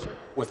 I'm sorry, sir.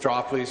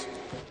 Withdraw, please.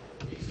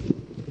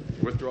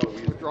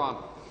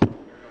 Withdrawn.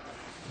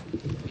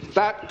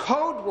 That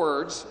code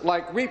words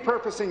like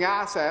repurposing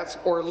assets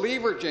or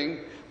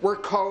leveraging were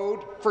code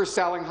for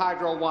selling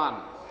Hydro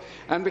One.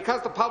 And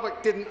because the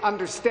public didn't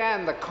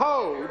understand the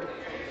code,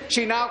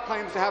 she now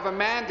claims to have a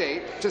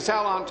mandate to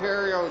sell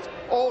Ontario's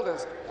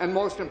oldest and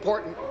most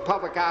important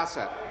public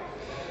asset.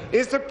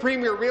 Is the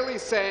Premier really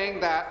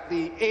saying that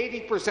the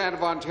 80%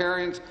 of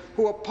Ontarians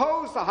who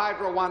oppose the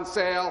Hydro One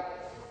sale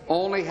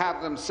only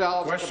have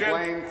themselves to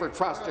blame for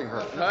trusting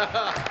her?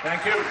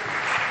 Thank you.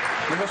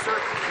 Minister.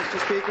 Mr.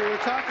 Speaker, we're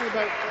talking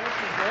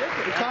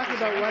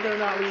about whether or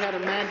not we had a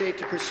mandate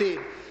to proceed.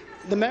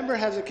 The member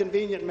has a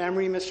convenient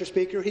memory, Mr.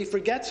 Speaker. He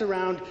forgets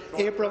around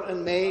April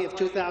and May of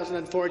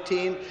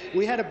 2014.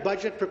 We had a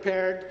budget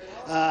prepared,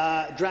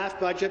 draft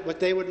budget, what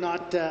they would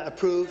not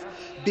approve.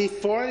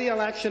 Before the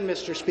election,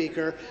 Mr.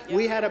 Speaker,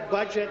 we had a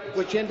budget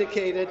which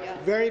indicated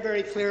very,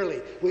 very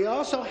clearly. We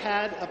also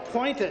had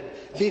appointed,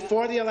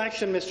 before the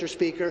election, Mr.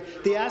 Speaker,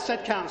 the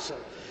Asset Council.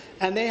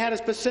 and they had a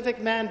specific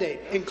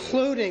mandate,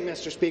 including,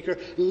 Mr. Speaker,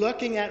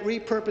 looking at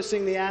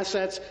repurposing the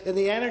assets in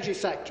the energy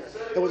sector.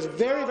 It was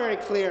very, very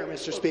clear,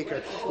 Mr.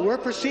 Speaker. We're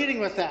proceeding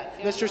with that,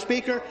 Mr.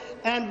 Speaker,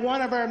 and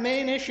one of our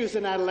main issues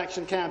in that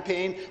election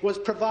campaign was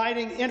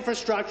providing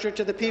infrastructure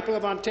to the people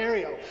of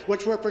Ontario,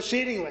 which we're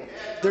proceeding with.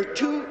 There are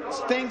two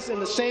things in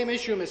the same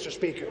issue, Mr.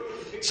 Speaker.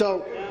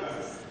 So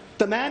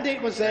the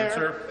mandate was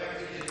there,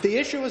 the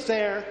issue was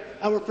there,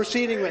 and we're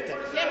proceeding with it.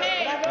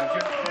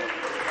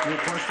 New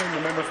question,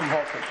 the member from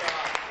Halton.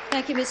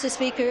 Thank you, Mr.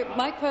 Speaker.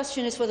 My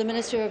question is for the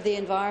Minister of the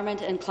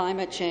Environment and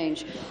Climate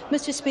Change.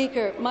 Mr.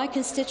 Speaker, my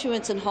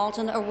constituents in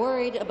Halton are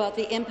worried about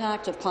the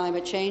impact of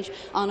climate change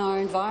on our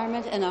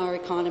environment and our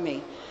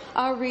economy.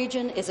 Our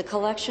region is a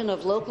collection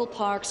of local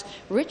parks,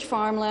 rich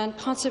farmland,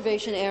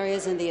 conservation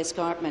areas and the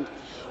escarpment.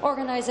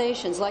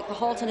 Organizations like the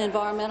Halton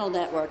Environmental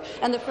Network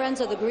and the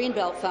Friends of the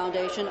Greenbelt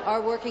Foundation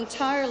are working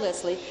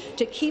tirelessly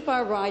to keep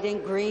our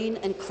riding green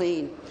and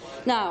clean.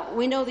 Now,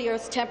 we know the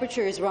Earth's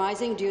temperature is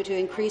rising due to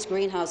increased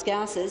greenhouse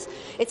gases.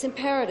 It's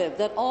imperative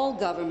that all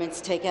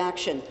governments take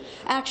action.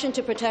 Action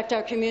to protect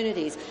our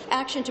communities,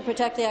 action to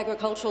protect the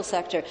agricultural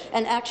sector,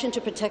 and action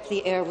to protect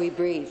the air we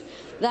breathe.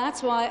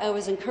 That's why I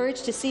was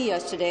encouraged to see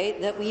yesterday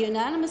that we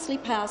unanimously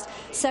passed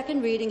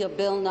second reading of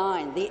Bill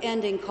 9, the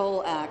Ending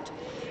Coal Act.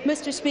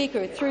 Mr.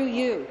 Speaker, through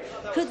you,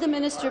 could the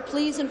minister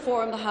please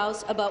inform the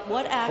House about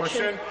what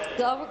action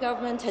our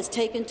government has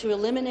taken to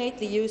eliminate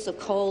the use of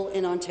coal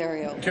in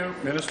Ontario? Thank you.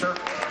 Minister.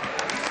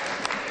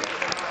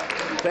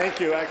 Thank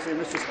you. Actually,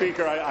 Mr.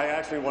 Speaker, I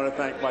actually want to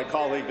thank my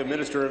colleague, the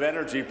Minister of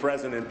Energy,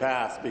 present and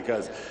past,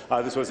 because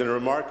this was a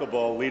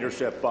remarkable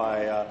leadership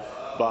by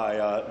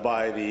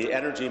the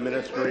Energy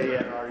Ministry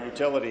and our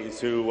utilities,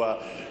 who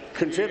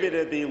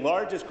contributed the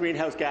largest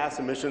greenhouse gas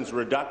emissions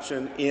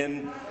reduction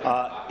in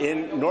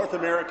North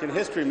American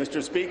history,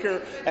 Mr.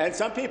 Speaker. And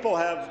some people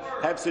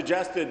have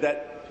suggested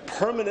that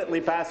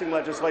permanently passing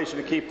legislation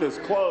to keep this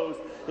closed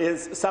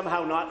is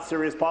somehow not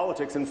serious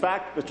politics. In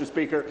fact, Mr.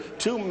 Speaker,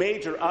 two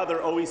major other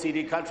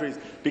OECD countries,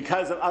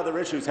 because of other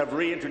issues, have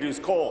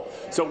reintroduced coal.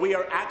 So we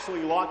are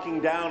actually locking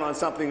down on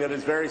something that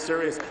is very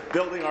serious,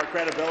 building our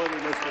credibility,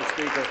 Mr.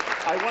 Speaker.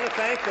 I want to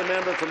thank the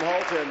member from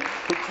Halton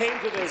who came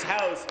to this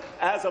House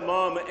as a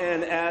mom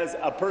and as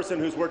a person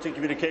who's worked in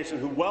communication,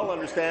 who well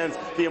understands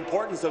the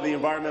importance of the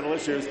environmental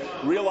issues,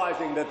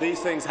 realizing that these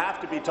things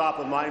have to be top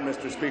of mind,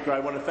 Mr. Speaker. I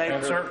want to thank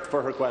her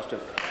for her question.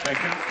 Thank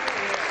you.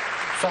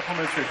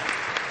 Supplementary.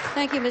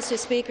 Thank you, Mr.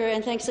 Speaker,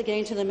 and thanks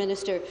again to the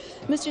Minister.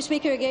 Mr.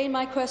 Speaker, again,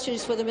 my question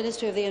is for the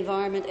Minister of the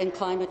Environment and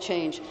Climate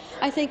Change.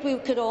 I think we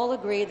could all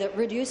agree that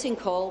reducing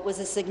coal was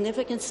a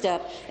significant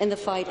step in the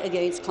fight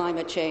against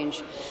climate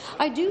change.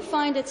 I do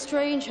find it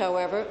strange,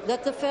 however,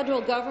 that the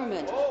federal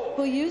government,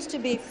 who used to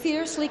be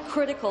fiercely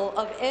critical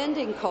of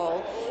ending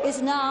coal,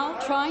 is now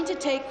trying to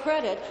take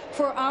credit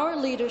for our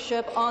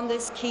leadership on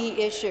this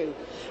key issue.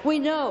 We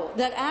know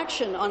that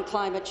action on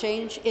climate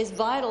change is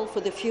vital for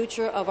the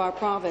future of our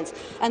province,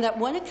 and that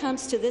when it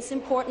comes to this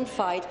important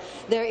fight,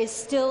 there is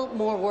still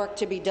more work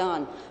to be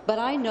done. But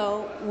I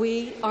know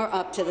we are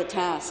up to the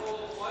task.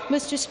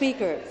 Mr.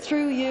 Speaker,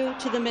 through you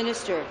to the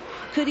Minister,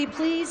 could he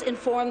please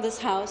inform this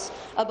House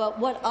about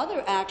what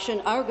other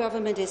action our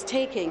government is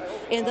taking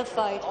in the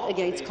fight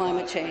against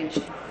climate change?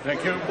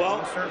 Thank you. Well,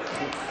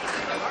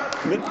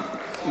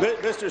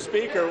 Mr.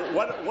 Speaker,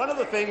 one of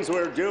the things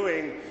we're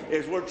doing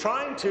is we're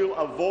trying to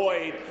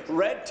avoid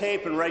red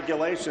tape and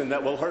regulation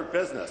that will hurt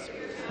business.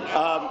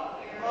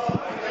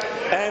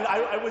 And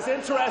I was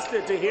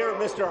interested to hear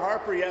Mr.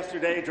 Harper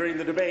yesterday during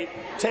the debate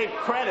take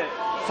credit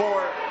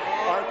for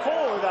our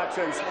coal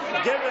reductions,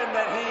 given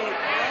that he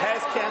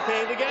has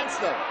campaigned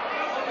against them.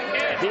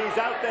 He's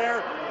out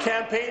there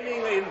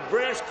campaigning in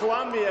British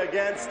Columbia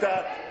against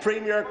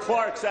Premier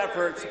Clark's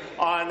efforts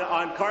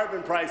on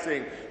carbon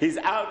pricing. He's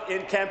out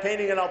in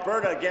campaigning in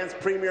Alberta against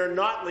Premier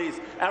Notley's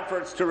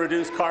efforts to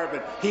reduce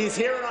carbon. He's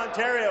here in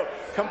Ontario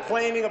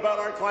complaining about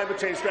our climate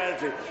change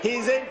strategy.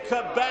 He's in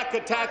Quebec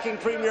attacking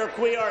Premier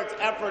Couillard's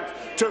efforts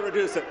to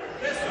reduce it.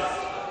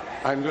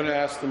 I'm going to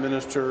ask the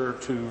minister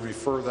to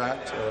refer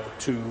that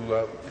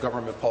to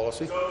government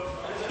policy.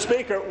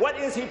 Speaker, what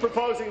is he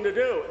proposing to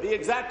do? The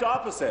exact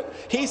opposite.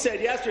 He said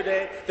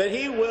yesterday that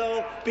he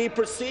will be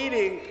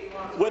proceeding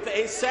with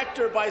a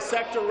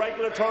sector-by-sector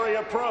regulatory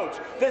approach.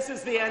 This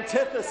is the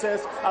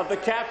antithesis of the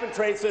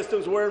cap-and-trade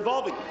systems we're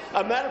involving.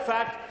 A matter of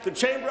fact, the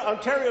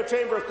Ontario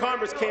Chamber of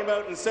Commerce came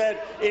out and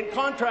said, in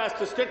contrast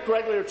to strict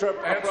regulatory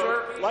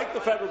approach, like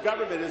the federal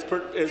government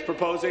is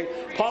proposing,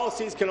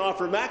 policies can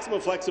offer maximum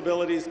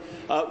flexibilities.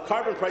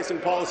 Carbon pricing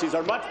policies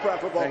are much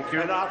preferable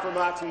and offer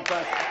maximum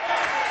flexibility.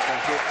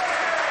 Thank you.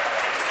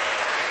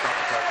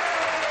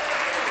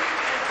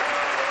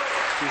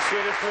 Be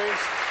seated, please.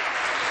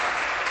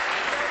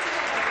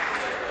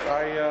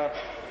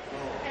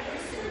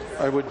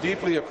 I would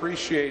deeply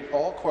appreciate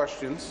all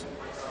questions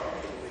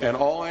and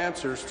all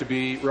answers to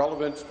be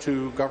relevant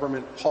to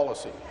government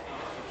policy.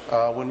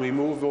 When we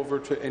move over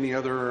to any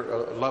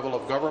other level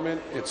of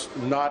government, it's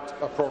not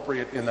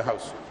appropriate in the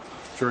House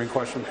during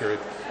question period.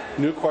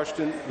 New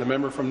question, the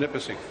member from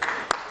Nipissing.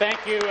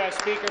 Thank you,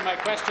 Speaker. My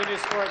question is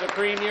for the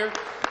Premier.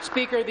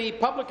 Speaker, the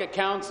Public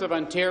Accounts of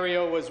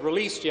Ontario was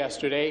released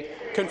yesterday,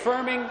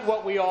 confirming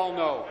what we all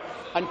know.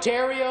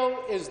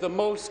 Ontario is the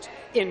most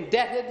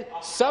indebted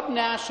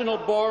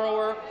subnational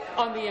borrower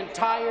on the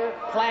entire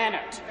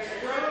planet.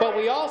 But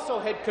we also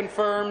had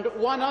confirmed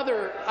one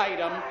other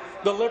item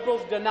the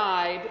Liberals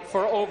denied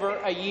for over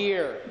a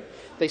year.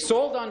 They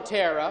sold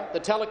Onterra, the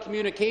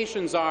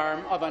telecommunications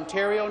arm of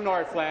Ontario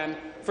Northland,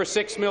 for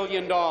 $6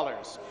 million.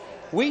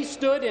 We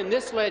stood in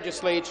this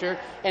legislature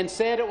and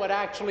said it would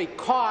actually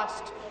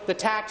cost the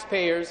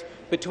taxpayers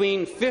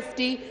between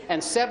 $50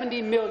 and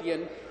 $70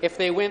 million if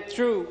they went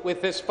through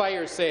with this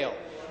fire sale.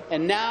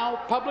 And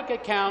now Public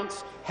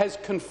Accounts has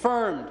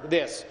confirmed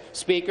this,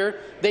 Speaker.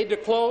 They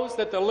disclosed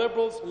that the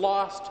Liberals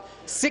lost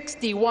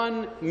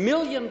 $61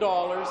 million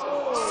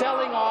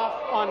selling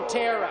off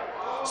Onterra.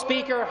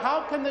 Speaker,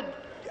 how can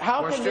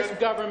this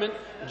government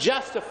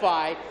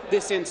justify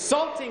this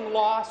insulting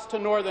loss to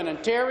Northern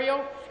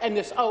Ontario and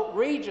this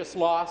outrageous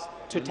loss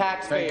to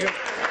taxpayers?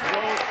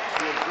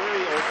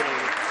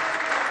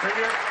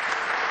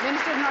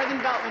 Minister of Northern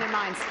Development and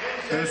Mines.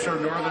 Minister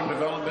of Northern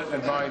Development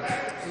and Mines.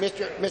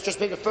 Mr.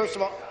 Speaker, first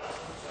of all,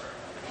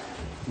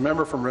 The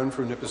member from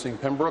Renfrew, Nipissing,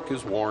 Pembroke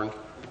is warned.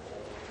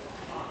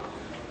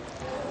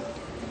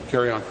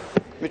 Carry on.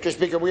 Mr.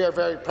 Speaker, we are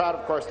very proud,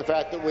 of course, the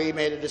fact that we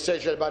made a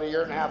decision about a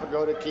year and a half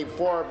ago to keep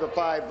 4 of the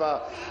 5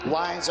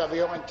 lines of the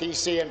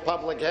ONTC in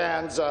public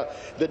hands.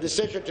 The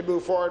decision to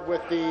move forward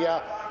with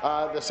the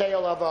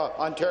sale of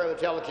Ontario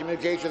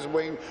Telecommunications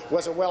Wing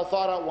was a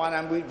well-thought-out one,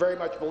 and we very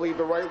much believe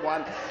the right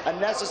one, a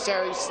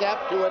necessary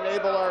step to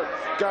enable our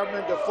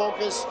government to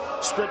focus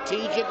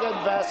strategic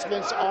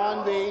investments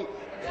on the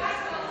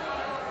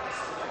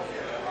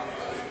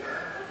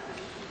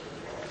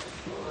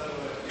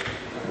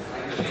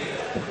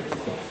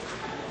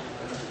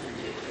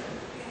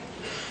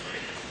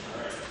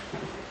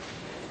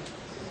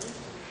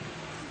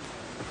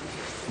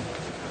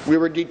We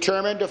were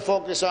determined to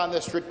focus on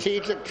the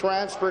strategic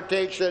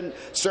transportation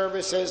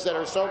services that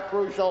are so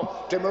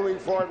crucial to moving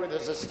forward with a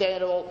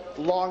sustainable,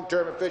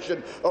 long-term,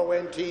 efficient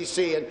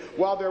ONTC. And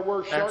while there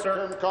were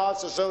short-term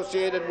costs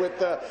associated with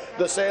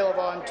the sale of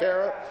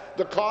Ontario,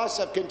 the costs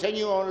of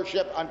continued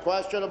ownership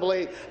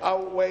unquestionably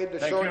outweighed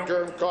the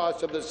short-term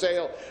costs of the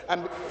sale.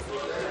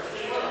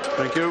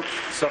 Thank you.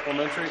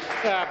 Supplementary.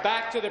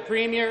 Back to the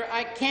Premier.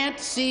 I can't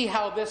see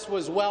how this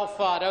was well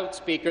thought out,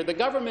 Speaker. The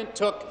government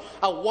took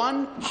a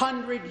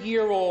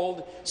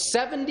 100-year-old,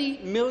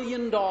 $70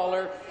 million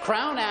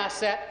Crown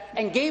asset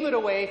and gave it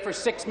away for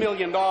 $6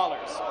 million.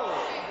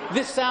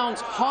 This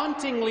sounds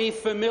hauntingly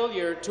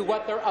familiar to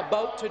what they're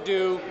about to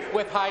do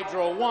with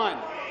Hydro One.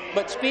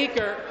 But,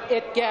 Speaker,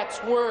 it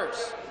gets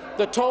worse.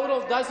 The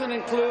total doesn't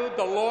include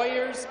the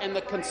lawyers and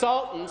the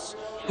consultants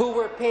who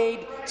were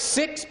paid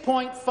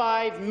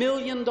 $6.5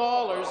 million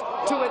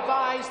to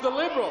advise the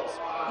Liberals.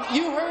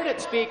 You heard it,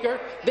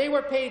 Speaker. They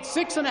were paid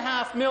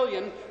 $6.5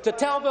 million to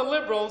tell the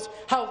Liberals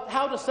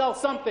how to sell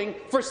something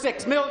for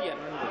 $6 million.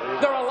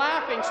 They're a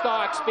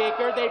laughingstock,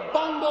 Speaker. They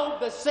bungled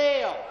the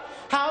sale.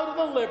 How do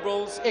the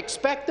Liberals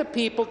expect the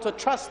people to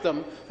trust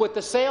them with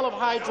the sale of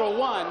Hydro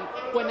One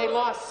when they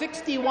lost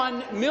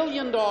 $61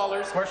 million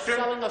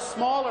selling a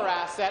smaller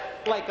asset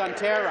like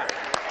Ontario?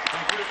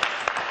 Thank you.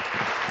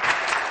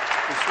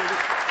 Be seated.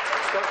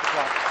 Start the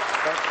clock.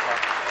 Start the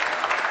clock.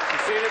 Be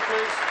seated,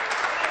 please.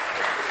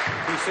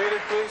 Be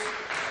seated, please.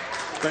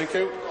 Thank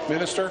you.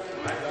 Minister.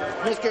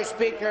 Mr.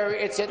 Speaker,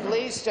 it's at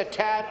least a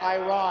tad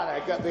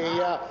ironic.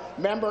 The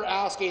member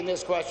asking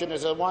this question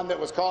is the one that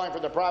was calling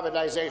for the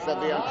privatization of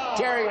the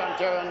Ontario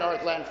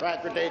Northland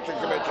Transportation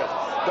Commission.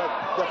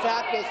 The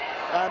fact is,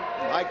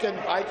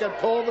 I can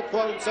pull the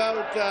quotes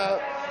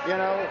out. You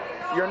know,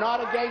 you're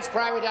not against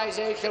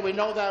privatization. We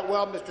know that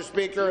well, Mr.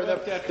 Speaker.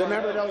 The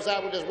member knows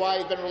that, which is why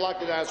he's been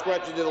reluctant to ask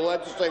questions to the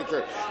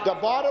legislature. The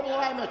bottom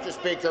line, Mr.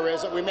 Speaker,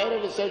 is that we made a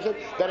decision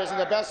that is in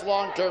the best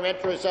long-term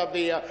interest of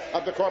the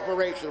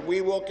corporation.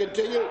 We will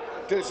continue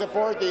to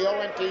support the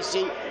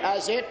ONTC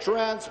as it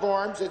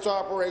transforms its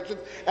operations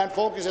and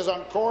focuses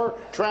on core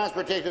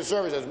transportation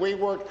services. We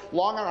worked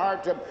long and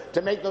hard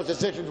to make those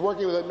decisions,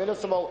 working with the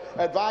Municipal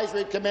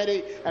Advisory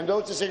Committee, and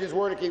those decisions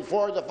were to keep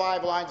 4 of the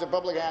 5 lines in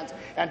public hands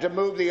and to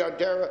move the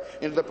Ontario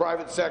into the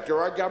private sector.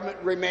 Our government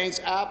remains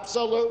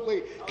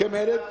absolutely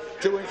committed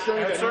to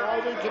ensuring that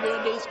northern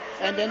communities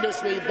and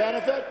industry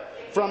benefit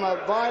from a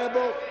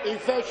viable,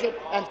 efficient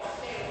and...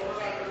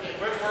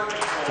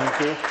 Thank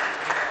you.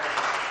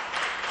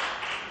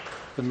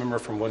 The member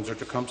from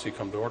Windsor-Tecumseh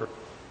come to order.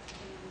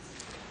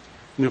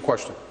 New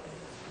question.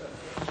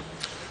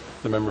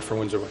 The member for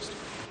Windsor West.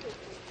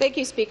 Thank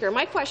you, Speaker.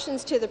 My question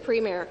is to the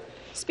Premier.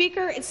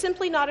 Speaker, it's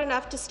simply not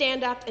enough to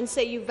stand up and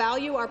say you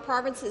value our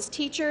province's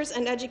teachers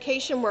and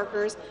education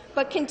workers,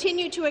 but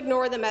continue to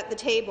ignore them at the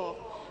table.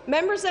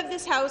 Members of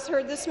this House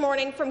heard this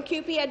morning from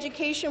CUPE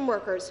education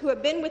workers who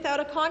have been without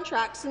a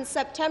contract since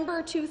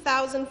September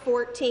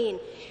 2014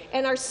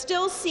 and are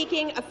still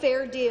seeking a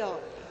fair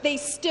deal. They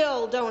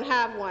still don't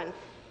have one.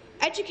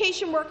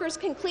 Education workers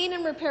can clean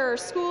and repair our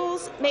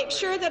schools, make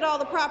sure that all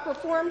the proper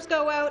forms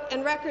go out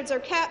and records are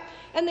kept,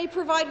 and they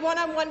provide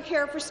one-on-one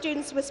care for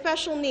students with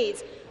special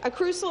needs, a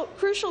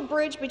crucial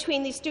bridge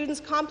between these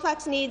students'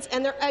 complex needs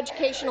and their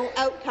educational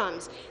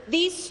outcomes.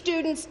 These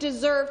students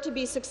deserve to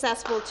be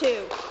successful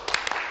too.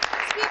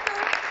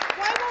 Speaker,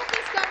 why won't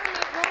this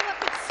government roll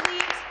up its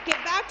sleeves,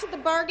 get back to the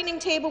bargaining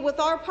table with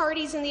all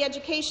parties in the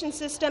education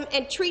system,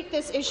 and treat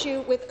this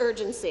issue with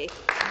urgency?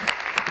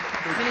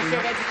 Minister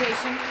of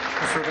Education.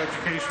 Minister of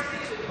Education.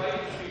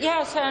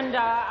 Yes, and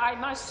I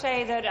must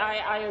say that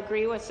I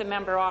agree with the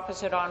member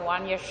opposite on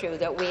one issue,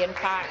 that we in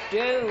fact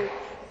do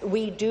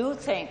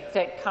think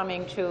that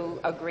coming to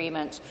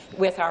agreements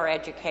with our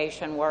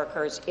education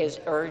workers is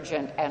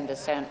urgent and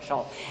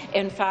essential.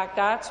 In fact,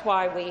 that's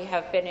why we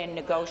have been in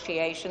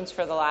negotiations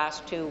for the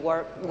last 2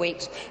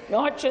 weeks,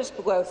 not just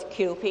with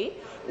CUPE,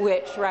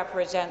 which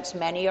represents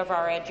many of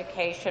our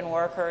education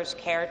workers,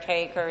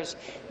 caretakers,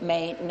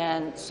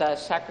 maintenance,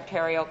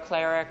 secretarial,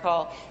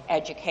 clerical,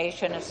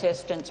 education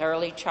assistants,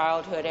 early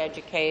childhood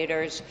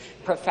educators,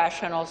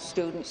 professional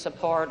student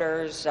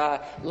supporters,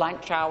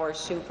 lunch hour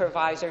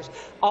supervisors,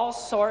 all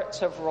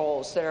sorts of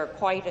roles that are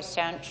quite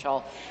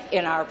essential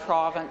in our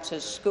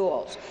province's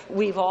schools.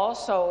 We've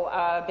also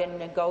been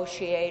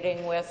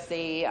negotiating with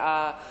the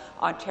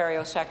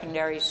Ontario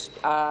Secondary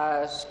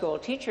School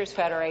Teachers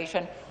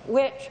Federation,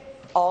 which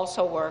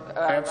also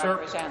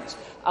represents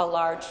a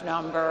large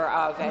number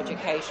of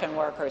education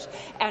workers.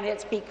 And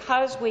it's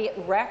because we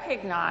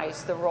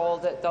recognize the role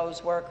that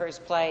those workers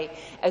play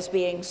as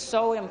being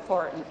so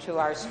important to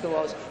our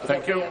schools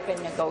that we have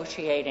been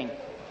negotiating.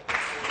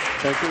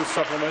 Thank you.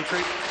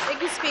 Supplementary.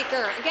 Thank you,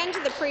 Speaker. Again to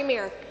the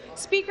Premier.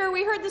 Speaker,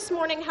 we heard this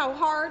morning how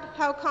hard,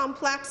 how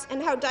complex,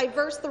 and how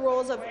diverse the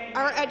roles of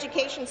our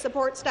education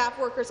support staff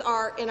workers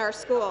are in our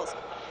schools.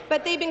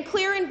 But they've been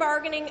clear in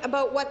bargaining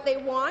about what they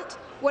want,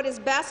 what is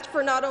best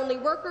for not only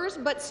workers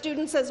but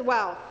students as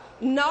well.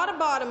 Not a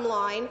bottom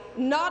line,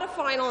 not a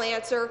final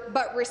answer,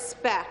 but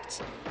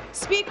respect.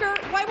 Speaker,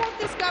 why won't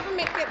this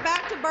government get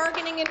back to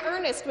bargaining in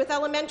earnest with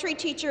elementary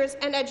teachers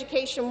and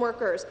education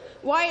workers?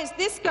 Why is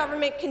this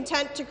government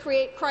content to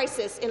create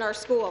crisis in our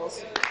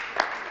schools?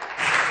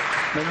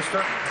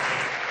 Minister.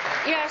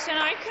 Yes, and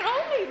I can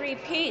only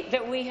repeat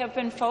that we have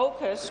been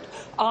focused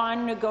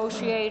on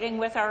negotiating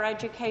with our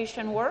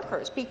education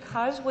workers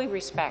because we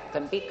respect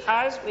them,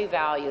 because we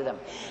value them.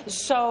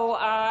 So,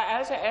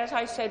 as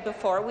I said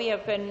before, we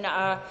have been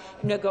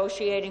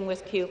negotiating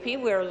with CUPE.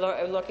 We're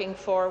looking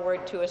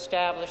forward to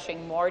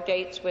establishing more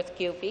dates with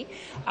CUPE.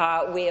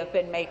 We have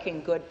been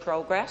making good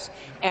progress,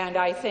 and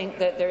I think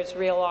that there's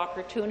real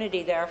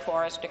opportunity there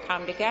for us to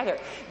come together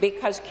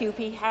because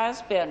CUPE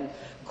has been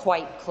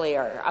quite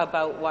clear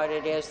about what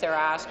it is they're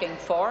asking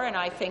for, and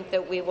I think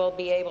that we will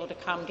be able to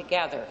come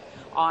together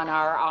on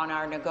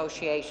our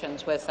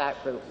negotiations with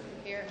that group.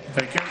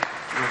 Thank you.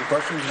 Any other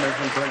questions?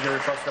 Glengarry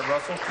Prescott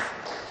Russell.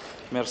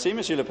 Merci,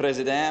 Monsieur le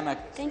Président.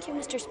 Thank you,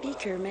 Mr.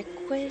 Speaker. My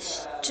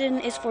question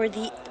is for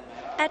the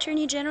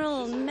Attorney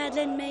General,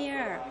 Madeleine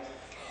Meyer.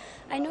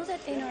 I know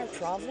that in our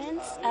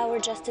province, our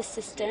justice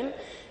system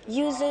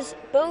uses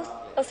both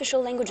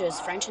official languages,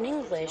 French and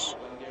English.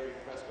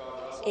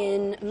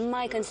 In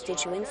my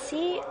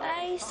constituency,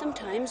 I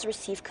sometimes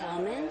receive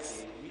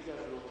comments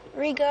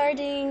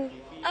regarding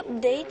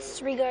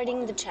updates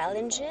regarding the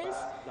challenges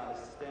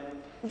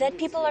that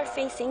people are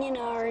facing in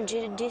our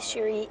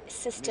judiciary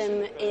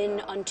system in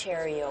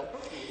Ontario.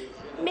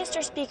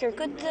 Mr. Speaker,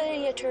 could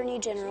the Attorney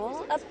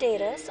General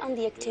update us on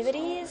the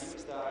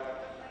activities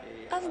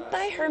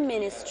by her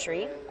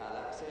ministry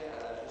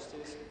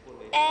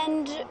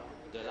and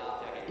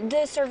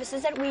the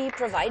services that we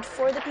provide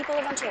for the people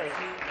of Ontario?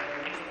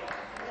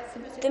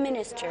 The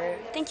Minister.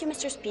 Thank you,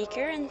 Mr.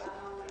 Speaker, and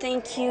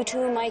thank you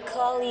to my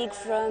colleague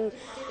from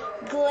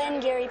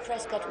Glengarry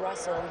Prescott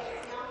Russell.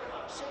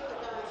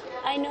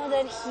 I know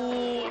that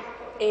he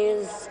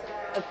is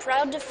a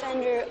proud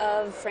defender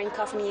of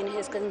Francophonie in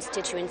his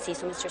constituency.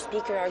 So, Mr.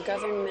 Speaker, our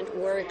government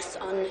works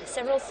on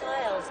several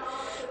files.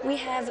 We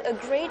have a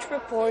great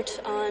report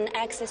on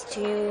access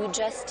to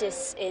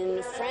justice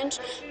in French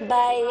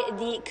by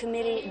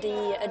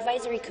the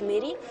advisory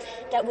committee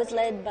that was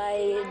led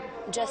by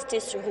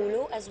Justice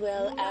Rouleau as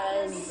well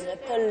as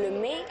Paul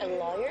Lemay, a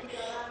lawyer,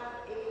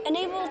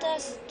 enabled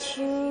us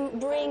to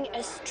bring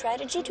a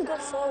strategy to go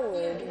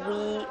forward.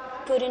 We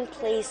put in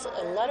place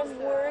a lot of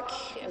work.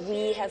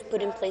 We have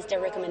put in place their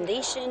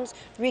recommendations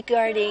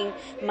regarding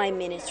my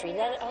ministry.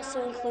 That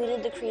also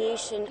included the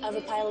creation of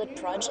a pilot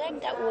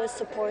project that was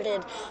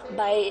supported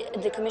by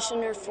the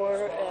Commissioner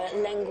for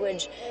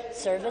Language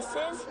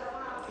Services,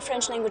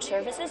 French Language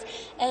Services,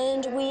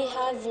 and we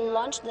have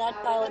launched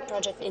that pilot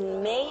project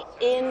in May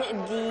in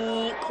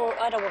the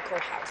Ottawa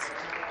Courthouse.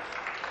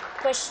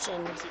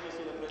 Question.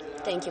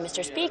 Thank you,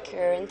 Mr.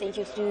 Speaker, and thank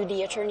you to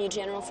the Attorney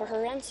General for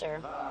her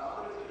answer.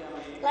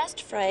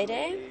 Last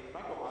Friday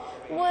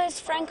was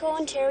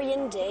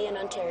Franco-Ontarian Day in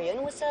Ontario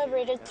and was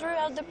celebrated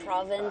throughout the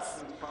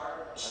province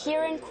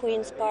here in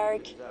Queen's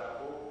Park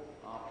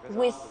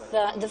with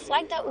the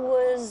flag that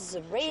was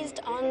raised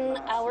on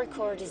our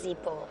courtesy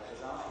pole.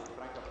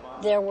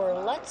 There were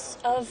lots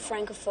of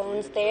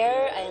Francophones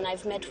there, and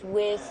I've met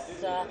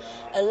with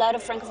a lot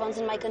of Francophones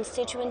in my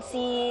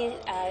constituency.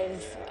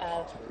 I've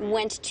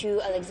went to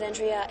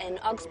Alexandria and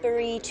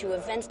Hawkesbury to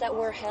events that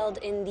were held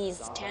in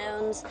these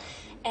towns.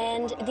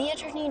 And the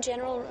Attorney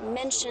General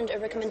mentioned a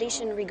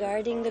recommendation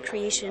regarding the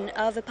creation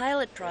of a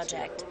pilot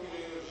project.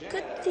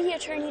 Could the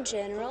Attorney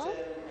General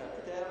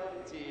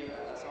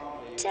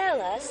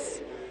tell us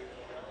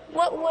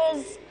what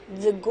was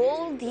the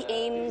goal, the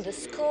aim, the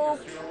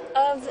scope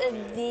of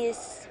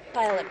this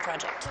pilot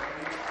project?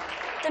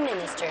 The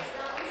Minister.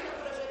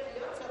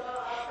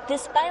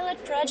 This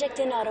pilot project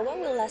in Ottawa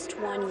will last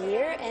 1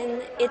 year,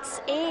 and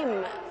its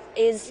aim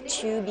is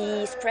to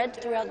be spread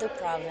throughout the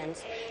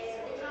province.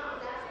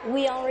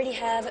 We already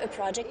have a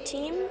project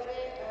team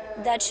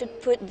that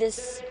should put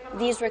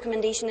these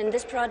recommendations and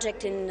this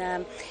project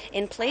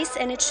in place,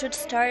 and it should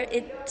start.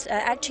 It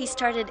actually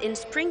started in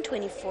spring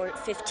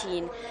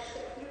 2015.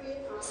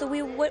 So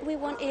what we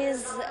want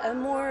is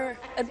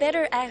a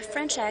better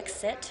French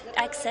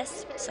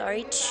access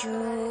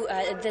to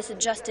this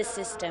justice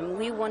system.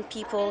 We want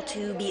people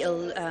to be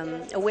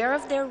aware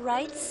of their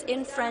rights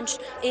in French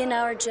in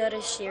our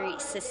judiciary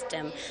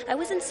system. I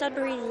was in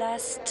Sudbury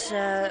last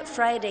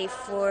Friday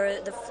for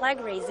the flag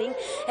raising,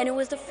 and it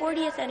was the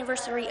 40th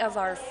anniversary of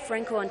our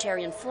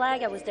Franco-Ontarian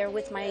flag. I was there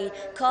with my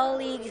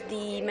colleague,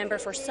 the member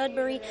for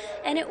Sudbury,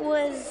 and it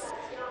was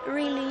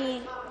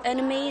really an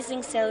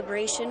amazing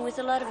celebration with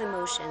a lot of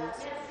emotions.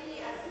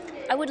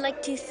 I would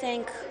like to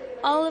thank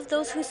all of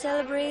those who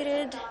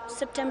celebrated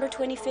September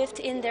 25th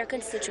in their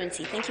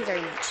constituency. Thank you very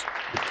much.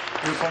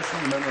 Your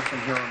question, the member from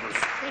Huron.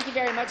 Thank you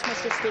very much,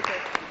 Mr. Speaker.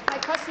 My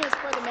question is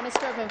for the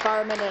Minister of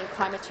Environment and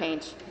Climate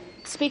Change.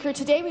 Speaker,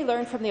 today we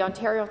learned from the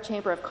Ontario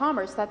Chamber of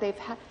Commerce that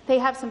they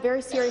have some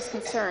very serious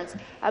concerns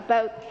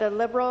about the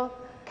Liberal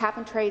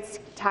cap-and-trade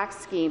tax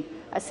scheme,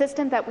 a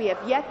system that we have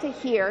yet to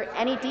hear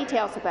any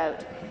details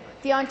about.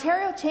 The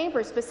Ontario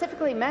Chamber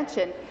specifically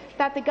mentioned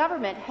that the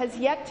government has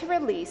yet to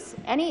release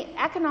any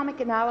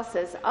economic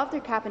analysis of their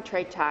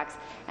cap-and-trade tax,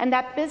 and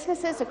that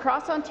businesses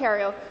across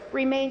Ontario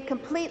remain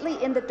completely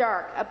in the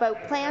dark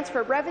about plans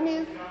for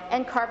revenue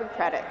and carbon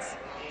credits.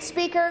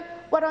 Speaker,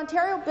 what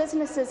Ontario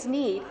businesses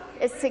need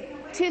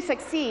to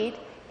succeed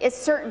is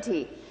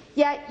certainty.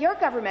 Yet your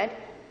government,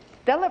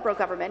 the Liberal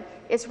government,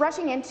 is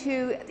rushing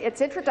into its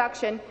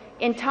introduction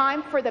in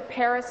time for the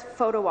Paris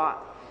photo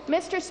op.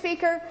 Mr.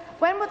 Speaker,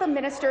 when will the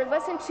minister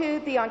listen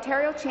to the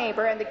Ontario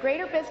Chamber and the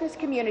greater business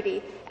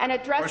community and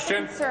address the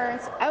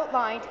concerns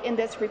outlined in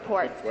this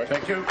report?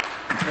 Thank you.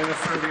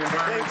 Minister of the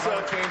Environment and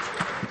Climate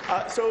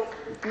Change. So,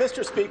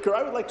 Mr. Speaker,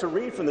 I would like to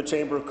read from the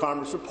Chamber of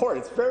Commerce report.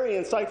 It's very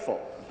insightful.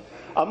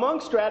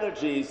 Among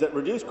strategies that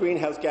reduce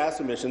greenhouse gas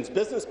emissions,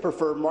 business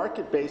prefer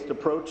market-based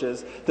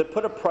approaches that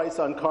put a price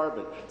on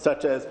carbon,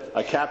 such as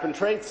a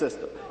cap-and-trade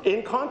system,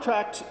 in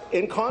contrast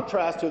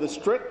to the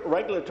strict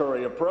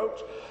regulatory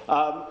approach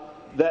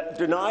that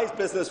denies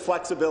business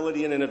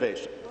flexibility and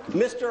innovation.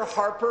 Mr.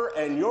 Harper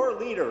and your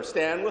leader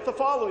stand with the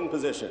following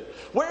position.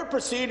 We're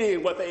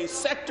proceeding with a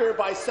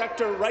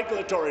sector-by-sector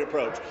regulatory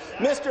approach.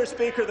 Mr.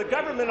 Speaker, the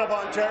Government of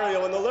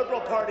Ontario and the Liberal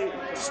Party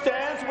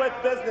stands with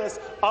business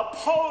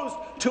opposed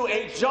to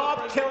a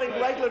job-killing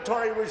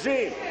regulatory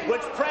regime,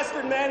 which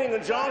Preston Manning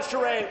and Jean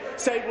Charest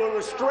say will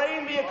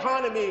restrain the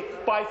economy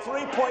by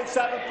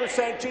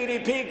 3.7%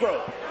 GDP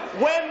growth.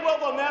 When will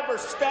the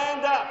members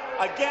stand up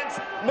against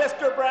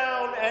Mr.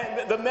 Brown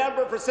and the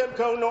member for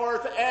Simcoe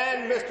North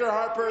and Mr.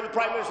 Harper, the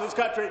Prime Minister of this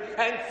country,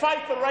 and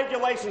fight the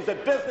regulations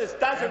that business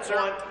doesn't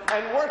want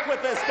and work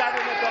with this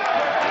government that's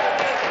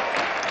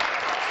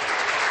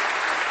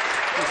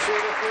Be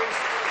seated, please.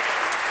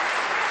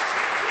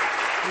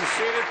 Be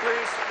seated,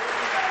 please.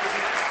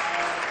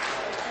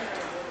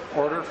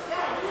 Order.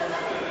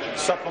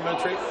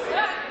 Supplementary.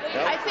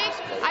 I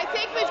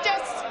think we've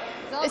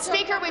just,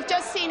 Speaker, we've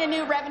just seen a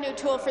new revenue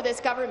tool for this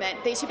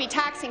government. They should be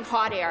taxing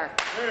hot air.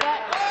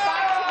 Back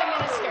to the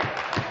minister.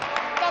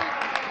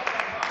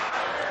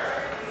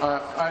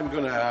 I'm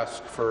going to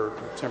ask for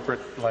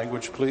temperate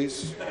language,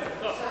 please.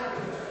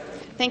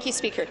 Thank you,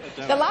 Speaker.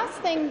 The last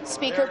thing,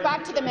 Speaker,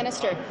 back to the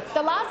minister.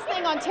 The last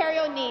thing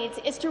Ontario needs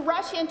is to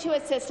rush into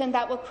a system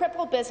that will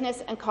cripple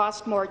business and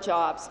cost more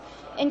jobs.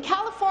 In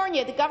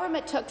California, the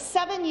government took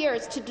 7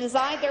 years to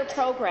design their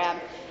program,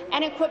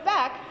 and in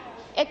Quebec,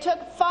 it took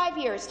 5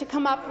 years to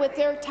come up with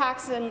their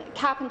tax and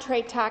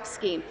cap-and-trade tax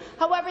scheme.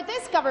 However,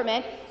 this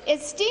government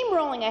is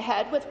steamrolling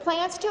ahead with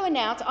plans to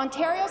announce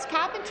Ontario's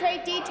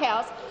cap-and-trade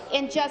details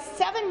in just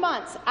 7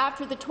 months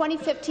after the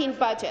 2015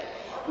 budget.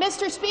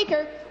 Mr.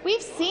 Speaker,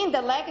 we've seen the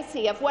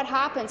legacy of what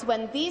happens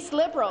when these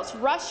Liberals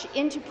rush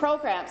into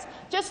programs.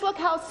 Just look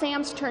how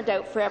SAM's turned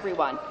out for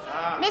everyone.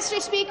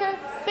 Mr. Speaker,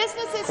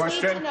 businesses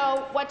need to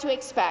know what to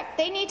expect.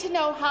 They need to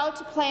know how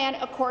to plan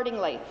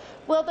accordingly.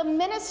 Will the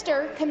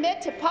minister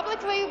commit to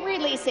publicly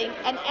releasing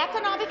an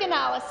economic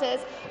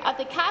analysis of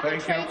the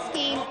cap-and-trade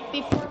scheme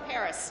before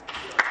Paris?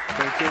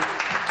 Thank you.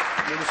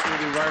 Minister of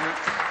the Environment.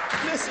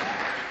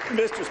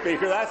 Mr.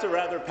 Speaker, that's a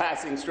rather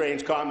passing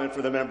strange comment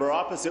for the member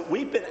opposite.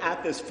 We've been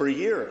at this for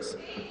years.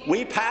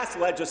 We passed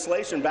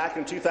legislation back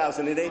in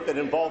 2008 that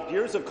involved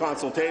years of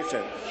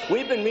consultation.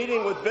 We've been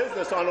meeting with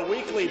business on a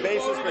weekly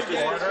basis, Mr.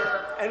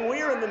 Speaker, and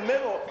we are in the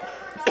middle.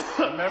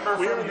 We're in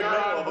the middle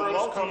of a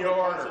multi-year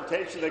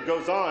consultation that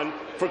goes on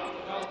for.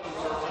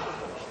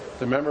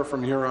 The member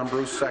from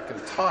Huron-Bruce,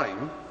 second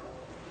time.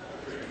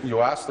 You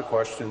asked the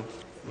question.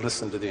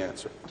 Listen to the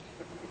answer.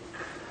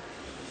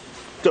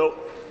 So,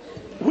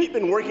 we've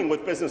been working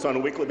with business on a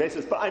weekly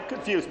basis, but I'm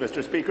confused,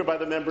 Mr. Speaker, by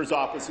the member's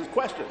office's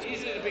questions.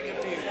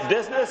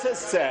 Business has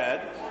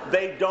said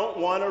they don't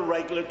want a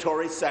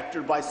regulatory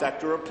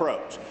sector-by-sector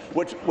approach,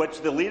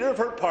 which the leader of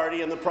her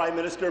party and the Prime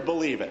Minister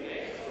believe in.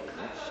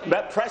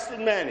 Met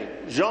Preston Manning,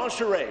 Jean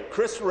Charest,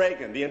 Chris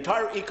Reagan, the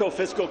entire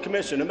Eco-Fiscal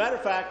Commission. As a matter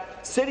of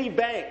fact,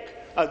 Citibank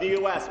of the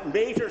U.S.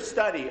 major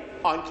study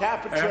on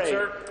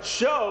cap-and-trade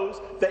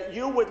shows that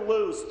you would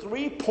lose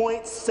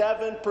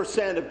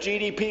 3.7% of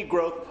GDP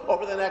growth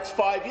over the next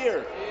 5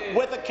 years.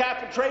 With a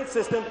cap-and-trade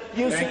system,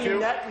 you see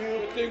net new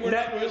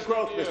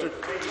growth, Mr.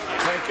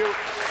 Thank you.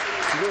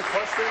 New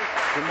question,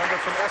 the member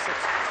from Essex.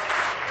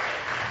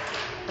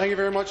 Thank you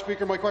very much,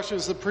 Speaker. My question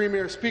is to the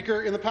Premier.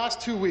 Speaker, in the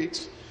past 2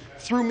 weeks,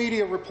 through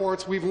media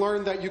reports, we've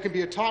learned that you can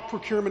be a top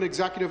procurement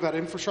executive at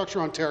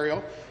Infrastructure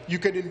Ontario, you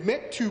can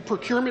admit to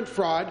procurement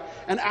fraud,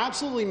 and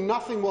absolutely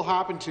nothing will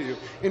happen to you.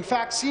 In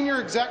fact,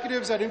 senior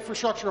executives at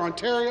Infrastructure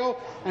Ontario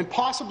and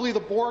possibly the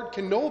board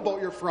can know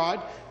about your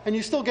fraud, and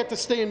you still get to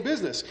stay in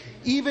business.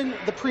 Even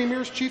the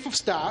Premier's Chief of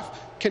Staff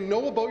can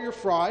know about your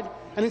fraud,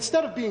 and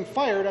instead of being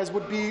fired, as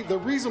would be the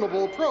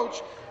reasonable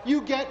approach,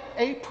 you get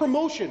a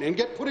promotion and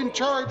get put in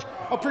charge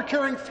of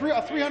procuring a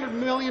 $300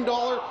 million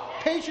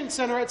patient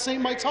centre at St.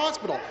 Mike's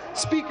Hospital.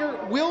 Speaker,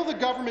 will the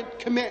government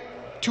commit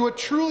to a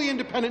truly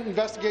independent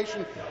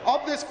investigation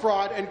of this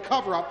fraud and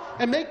cover-up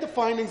and make the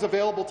findings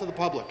available to the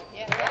public?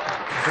 Minister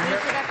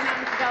of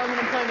Economic Development,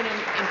 Employment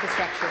and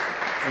Infrastructure.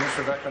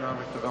 Minister of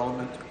Economic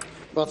Development.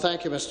 Well,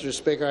 thank you, Mr.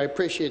 Speaker. I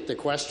appreciate the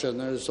question.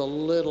 There's a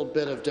little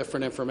bit of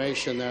different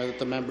information there that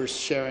the member's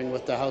sharing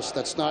with the House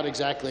that's not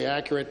exactly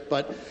accurate,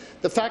 but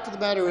the fact of the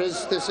matter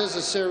is this is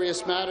a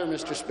serious matter,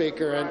 Mr.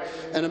 Speaker,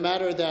 and a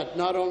matter that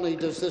not only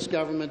does this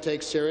government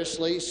take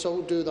seriously,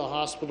 so do the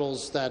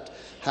hospitals that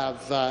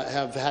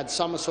have had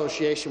some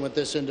association with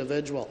this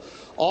individual.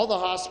 All the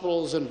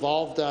hospitals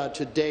involved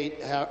to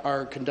date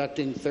are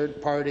conducting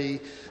third-party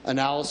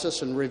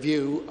analysis and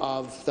review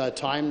of the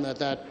time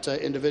that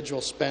individual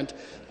spent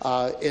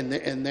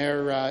in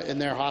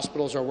their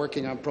hospitals or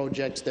working on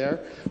projects there.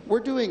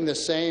 We're doing the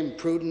same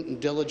prudent and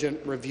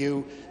diligent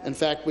review. In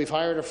fact, we've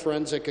hired a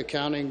forensic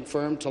accounting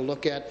firm to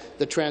look at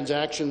the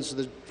transactions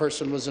the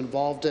person was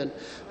involved in.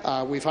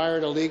 We've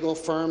hired a legal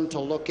firm to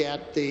look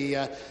at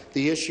the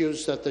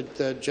issues that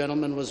the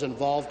gentleman was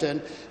involved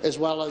in, as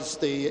well as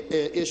the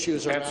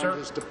issues around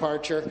his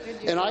departure.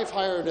 And I've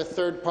hired a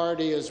third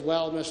party as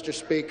well, Mr.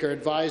 Speaker,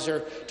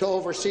 advisor, to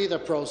oversee the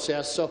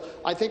process. So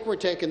I think we're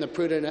taking the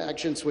prudent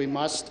actions we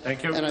must.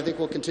 Thank you. And I think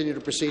we'll continue to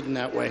proceed in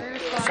that way.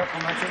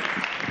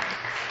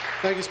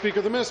 Thank you,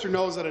 Speaker. The minister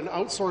knows that an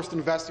outsourced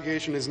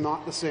investigation is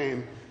not the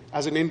same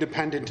as an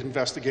independent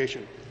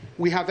investigation.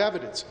 We have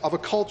evidence of a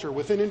culture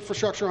within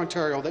Infrastructure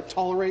Ontario that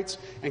tolerates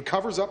and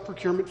covers up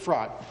procurement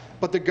fraud,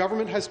 but the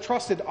government has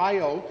trusted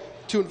IO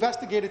to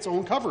investigate its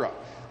own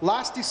cover-up.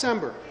 Last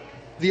December,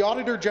 the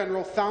Auditor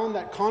General found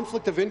that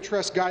conflict of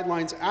interest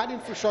guidelines at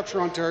Infrastructure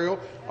Ontario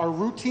are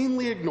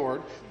routinely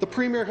ignored. The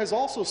Premier has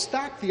also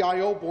stacked the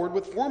IO board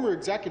with former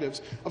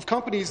executives of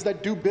companies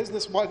that do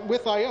business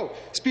with IO.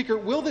 Speaker,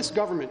 will this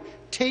government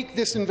take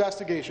this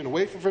investigation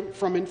away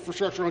from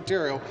Infrastructure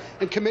Ontario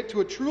and commit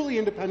to a truly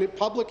independent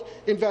public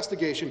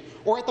investigation,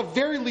 or at the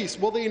very least,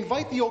 will they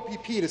invite the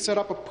OPP to set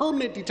up a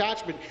permanent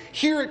detachment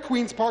here at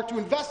Queen's Park to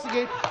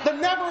investigate the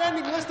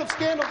never-ending list of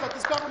scandals that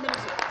this government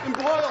is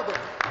embroiled in?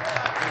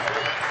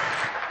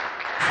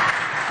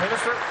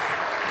 Minister.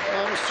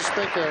 Mr.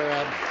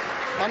 Speaker,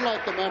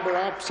 unlike the member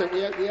opposite,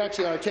 we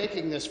actually are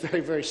taking this very,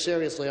 very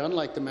seriously,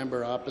 unlike the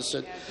member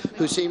opposite,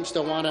 who seems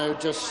to want to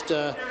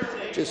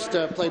just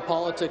play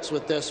politics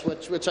with this,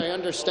 which I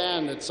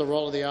understand. It's the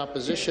role of the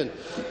opposition.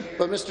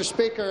 But, Mr.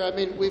 Speaker, I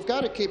mean, we've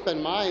got to keep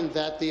in mind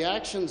that the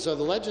actions, the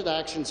alleged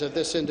actions of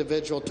this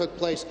individual took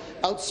place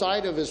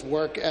outside of his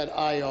work at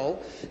IO,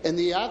 and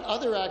the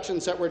other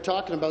actions that we're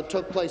talking about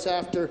took place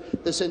after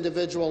this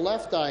individual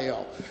left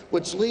IO,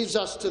 which leaves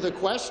us to the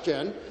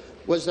question,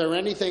 was there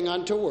anything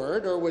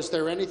untoward, or was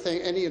there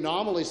any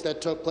anomalies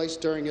that took place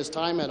during his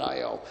time at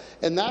IO?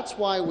 And that's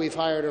why we've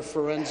hired a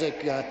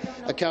forensic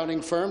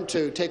accounting firm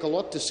to take a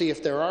look to see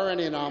if there are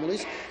any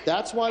anomalies.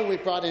 That's why we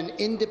brought in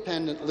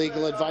independent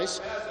legal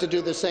advice to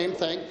do the same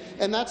thing.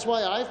 And that's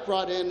why I've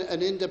brought in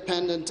an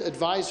independent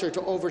advisor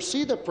to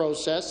oversee the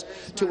process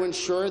to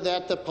ensure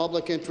that the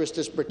public interest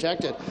is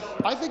protected.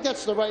 I think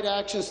that's the right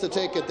actions to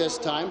take at this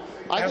time.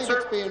 I think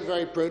it's being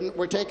very prudent.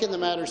 We're taking the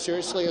matter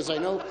seriously, as I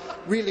know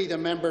really the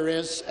member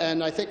is,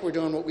 and I think we're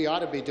doing what we ought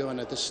to be doing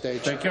at this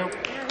stage. Thank you.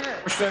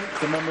 Question,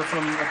 the member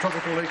from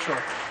Etobicoke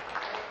Lakeshore.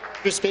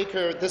 Mr.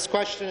 Speaker, this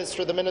question is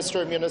for the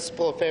Minister of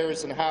Municipal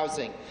Affairs and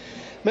Housing.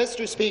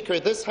 Mr. Speaker,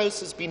 this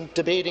House has been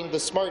debating the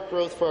Smart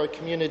Growth for Our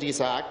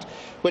Communities Act,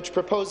 which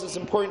proposes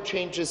important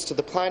changes to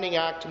the Planning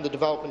Act and the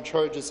Development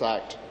Charges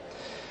Act.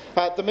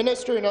 The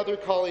Minister and other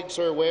colleagues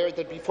are aware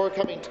that before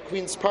coming to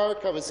Queen's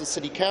Park, I was a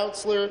City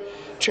Councillor,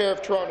 Chair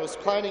of Toronto's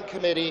Planning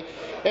Committee,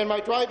 and my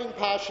driving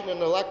passion in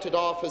elected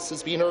office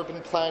has been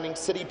urban planning,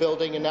 city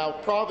building, and now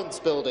province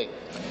building.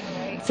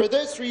 For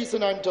this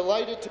reason, I'm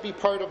delighted to be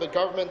part of a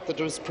government that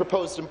has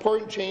proposed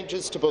important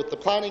changes to both the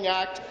Planning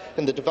Act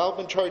and the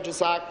Development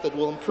Charges Act that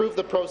will improve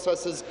the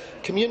processes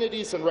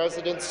communities and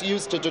residents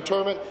use to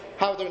determine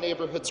how their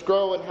neighbourhoods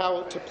grow and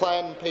how to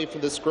plan and pay for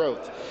this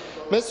growth.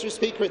 Mr.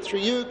 Speaker, through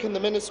you, can the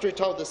Minister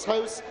tell this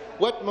House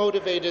what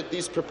motivated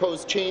these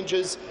proposed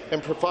changes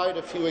and provide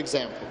a few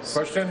examples?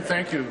 Question.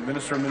 Thank you.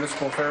 Minister of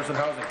Municipal Affairs and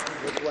Housing.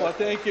 Well,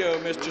 thank you,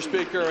 Mr.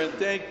 Speaker, and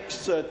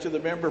thanks to the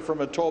member from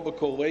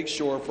Etobicoke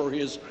Lakeshore for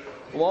his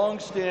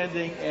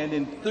long-standing and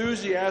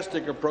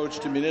enthusiastic approach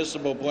to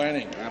municipal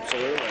planning.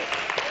 Absolutely.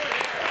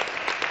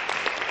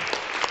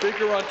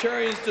 Speaker,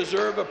 Ontarians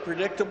deserve a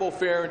predictable,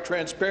 fair and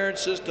transparent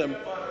system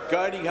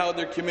guiding how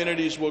their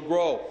communities will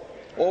grow.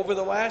 Over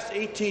the last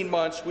 18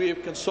 months, we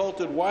have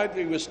consulted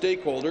widely with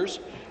stakeholders.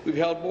 We've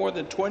held more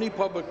than 20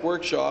 public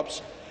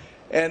workshops,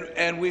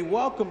 and we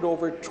welcomed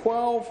over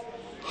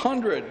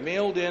 1,200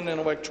 mailed-in and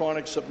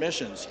electronic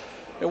submissions.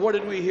 And what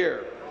did we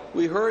hear?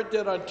 We heard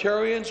that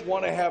Ontarians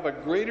want to have a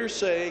greater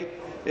say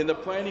in the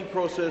planning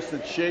process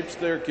that shapes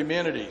their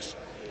communities.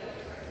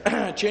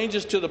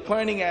 Changes to the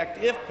Planning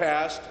Act, if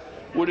passed,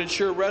 would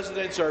ensure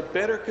residents are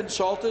better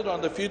consulted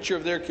on the future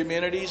of their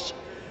communities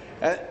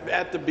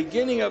at the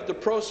beginning of the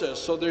process,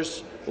 so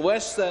there's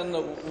less than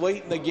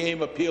late in the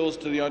game appeals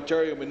to the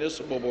Ontario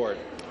Municipal Board.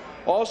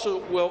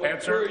 Also will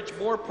encourage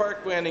more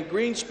parkland and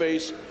green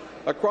space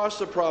across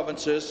the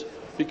provinces.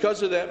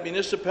 Because of that,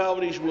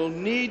 municipalities will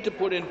need to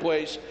put in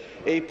place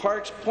a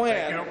parks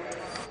plan.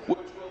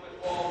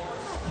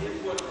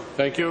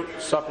 Thank you.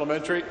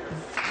 Supplementary.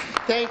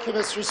 Thank you,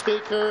 Mr.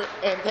 Speaker,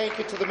 and thank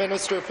you to the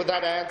Minister for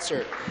that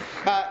answer.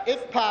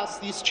 If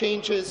passed, these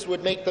changes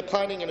would make the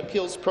planning and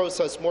appeals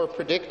process more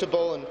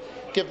predictable and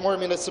give more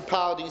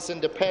municipalities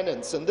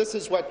independence, and this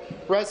is what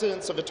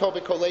residents of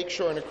Etobicoke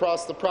Lakeshore and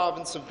across the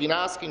province have been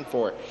asking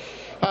for.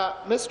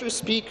 Mr.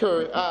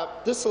 Speaker,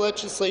 this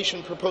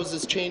legislation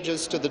proposes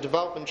changes to the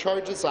Development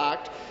Charges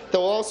Act that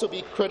will also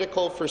be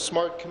critical for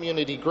smart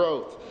community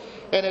growth,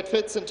 and it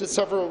fits into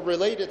several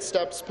related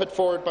steps put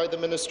forward by the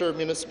Minister of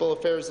Municipal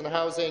Affairs and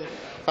Housing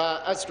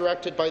as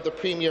directed by the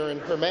Premier in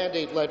her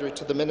mandate letter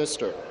to the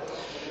Minister.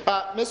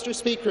 Mr.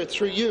 Speaker,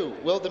 through you,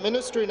 will the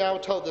Minister now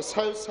tell this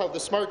House how the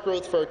Smart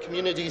Growth for Our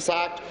Communities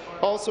Act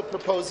also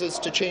proposes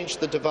to change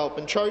the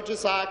Development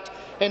Charges Act,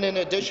 and in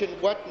addition,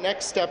 what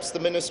next steps the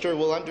Minister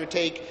will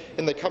undertake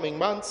in the coming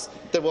months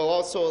that will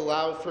also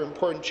allow for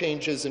important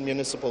changes in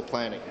municipal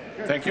planning?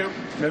 Thank you.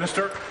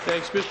 Minister.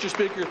 Thanks, Mr.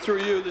 Speaker.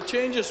 Through you, the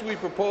changes we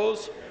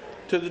propose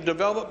to the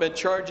Development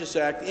Charges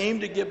Act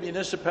aim to give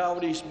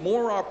municipalities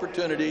more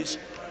opportunities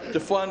to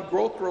fund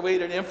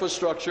growth-related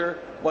infrastructure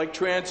like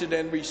transit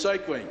and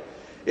recycling.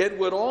 It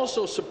would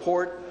also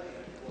support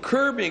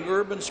curbing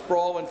urban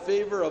sprawl in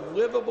favour of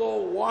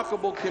livable,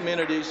 walkable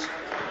communities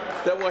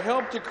that will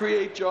help to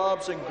create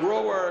jobs and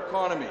grow our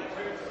economy.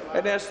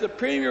 And as the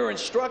Premier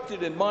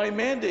instructed in my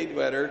mandate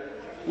letter,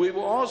 we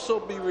will also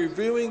be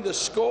reviewing the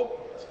scope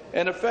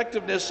and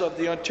effectiveness of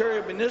the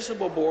Ontario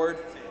Municipal Board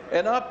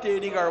and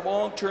updating our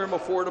long-term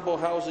affordable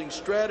housing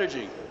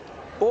strategy.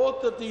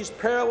 Both of these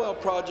parallel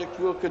projects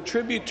will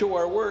contribute to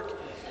our work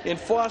in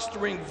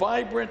fostering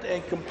vibrant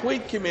and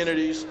complete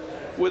communities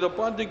with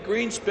abundant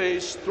green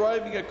space,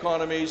 thriving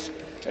economies,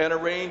 and a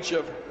range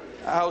of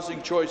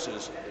housing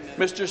choices.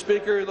 Mr.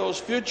 Speaker, those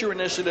future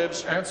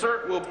initiatives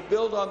will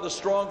build on the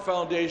strong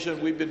foundation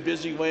we've been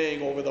busy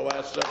laying over the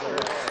last several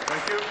years.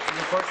 Thank you.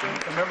 Your question,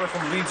 the member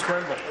from Leeds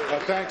Grenville.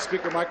 Thanks,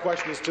 Speaker. My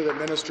question is to the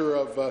Minister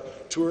of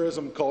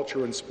Tourism,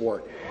 Culture and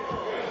Sport.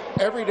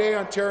 Every day,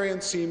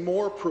 Ontarians see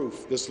more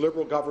proof this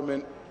Liberal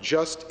government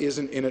just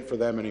isn't in it for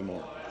them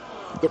anymore.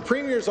 The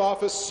Premier's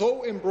office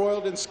so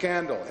embroiled in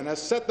scandal and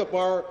has set the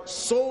bar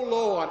so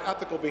low on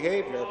ethical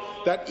behaviour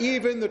that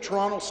even the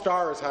Toronto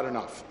Star has had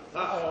enough.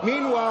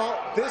 Meanwhile,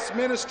 this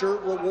minister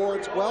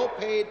rewards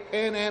well-paid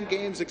Pan Am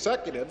Games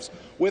executives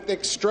with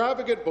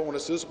extravagant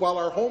bonuses while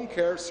our home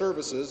care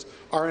services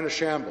are in a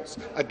shambles.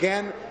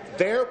 Again,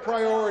 their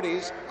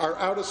priorities are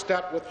out of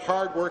step with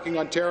hard-working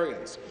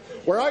Ontarians.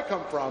 Where I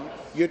come from,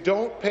 you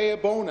don't pay a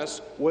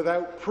bonus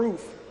without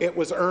proof it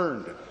was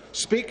earned.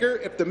 Speaker,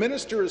 if the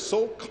minister is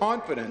so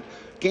confident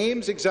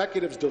Games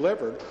executives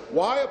delivered,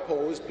 why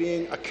oppose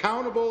being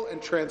accountable and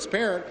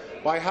transparent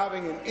by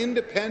having an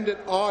independent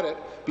audit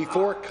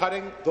before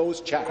cutting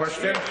those checks?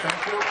 Question.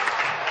 Thank you.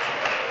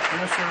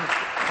 Minister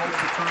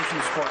of Tourism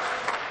and Sport.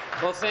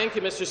 Well, thank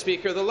you, Mr.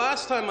 Speaker. The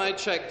last time I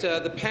checked,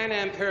 the Pan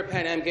Am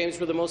Para-Pan Am Games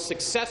were the most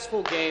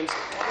successful games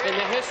in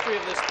the history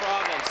of this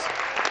province.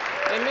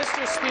 And,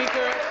 Mr.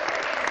 Speaker,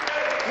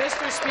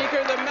 Mr.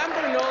 Speaker, the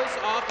member knows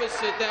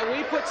opposite that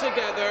we put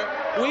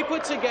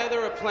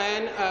together a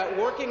plan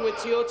working with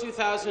TO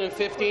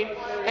 2015.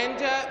 And,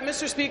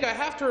 Mr. Speaker, I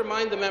have to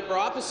remind the member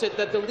opposite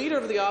that the Leader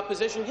of the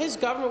Opposition, his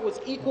government was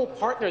equal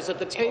partners at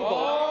the table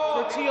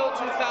for TO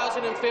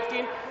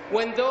 2015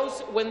 when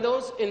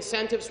those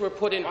incentives were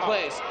put in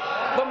place.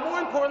 But more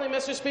importantly,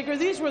 Mr. Speaker,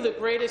 these were the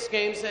greatest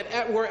games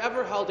that were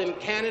ever held in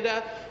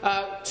Canada.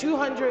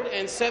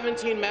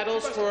 217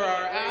 medals for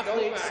our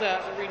athletes.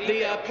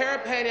 The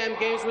Para-Pan Am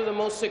Games were the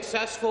most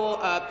successful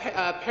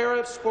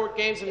para-sport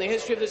games in the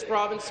history of this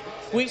province.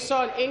 We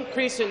saw an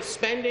increase in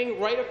spending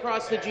right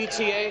across the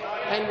GTA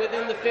and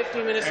within the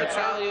 50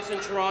 municipalities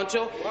in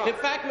Toronto. In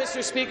fact,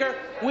 Mr. Speaker,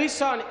 we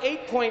saw an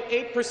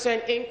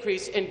 8.8%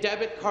 increase in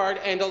debit card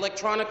and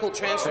electronic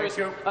transfers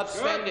of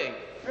spending.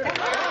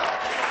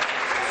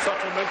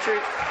 Supplementary.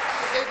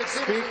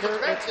 Speaker,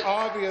 it's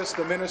obvious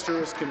the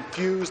minister is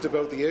confused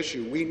about the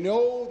issue. We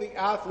know the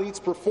athletes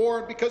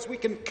performed because we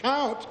can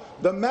count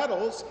the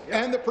medals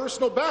and the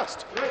personal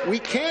best. We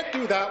can't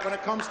do that when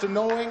it comes to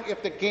knowing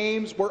if the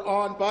games were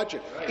on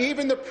budget.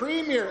 Even the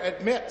Premier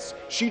admits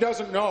she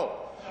doesn't know.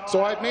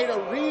 So I've made a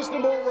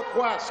reasonable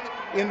request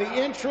in the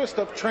interest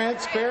of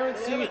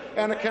transparency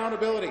and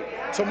accountability.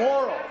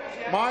 Tomorrow,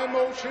 my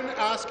motion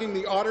asking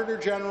the Auditor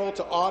General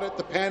to audit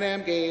the Pan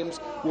Am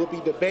Games will be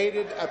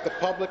debated at the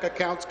Public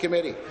Accounts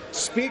Committee.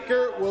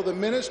 Speaker, will the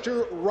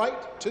minister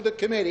write to the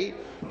committee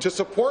to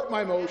support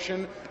my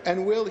motion,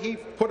 and will he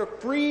put a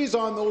freeze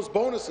on those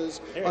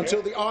bonuses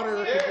until the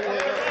auditor can do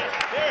it?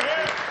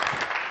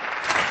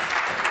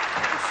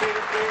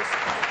 Seated, please.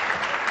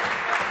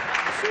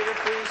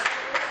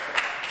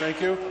 Thank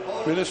you.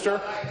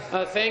 Minister.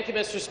 Thank you,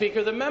 Mr.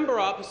 Speaker. The member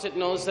opposite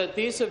knows that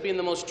these have been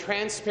the most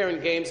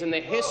transparent games in the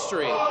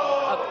history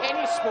of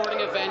any sporting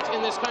event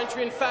in this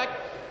country. In fact,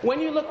 when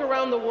you look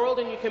around the world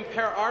and you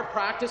compare our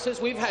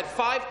practices, we've had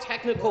 5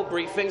 technical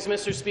briefings,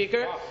 Mr.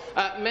 Speaker,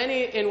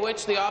 many in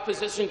which the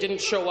opposition didn't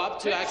show up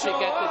to actually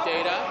get the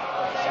data.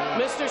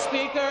 Mr.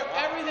 Speaker,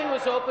 everything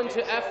was open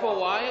to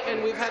FOI,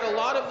 and we've had a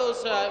lot of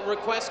those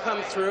requests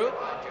come through.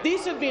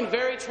 These have been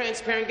very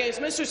transparent games.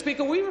 Mr.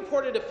 Speaker, we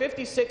reported a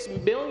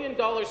 $56 million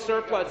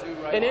surplus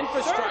in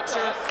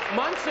infrastructure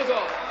months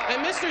ago.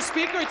 And, Mr.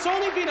 Speaker, it's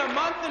only been a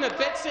month and a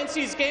bit since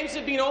these games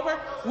have been over.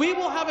 We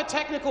will have a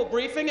technical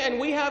briefing,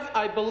 and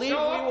I believe we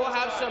will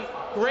have some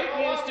great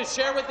news to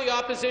share with the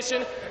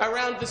opposition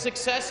around the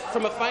success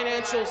from a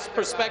financial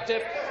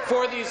perspective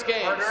for these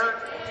games.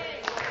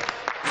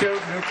 New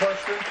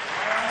question.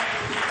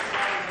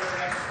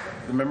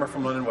 The member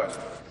from London West.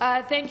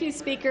 Thank you,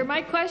 Speaker.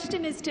 My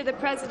question is to the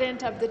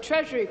President of the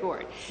Treasury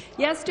Board.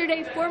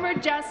 Yesterday, former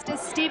Justice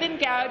Stephen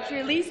Gouge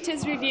released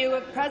his review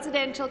of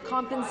presidential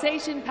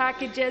compensation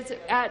packages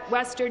at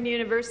Western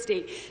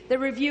University. The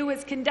review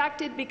was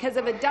conducted because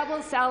of a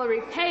double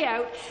salary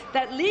payout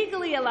that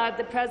legally allowed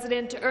the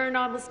President to earn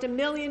almost $1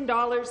 million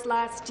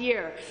last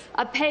year,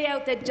 a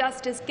payout that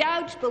Justice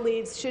Gouge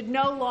believes should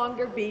no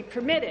longer be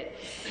permitted.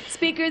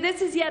 Speaker,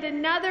 this is yet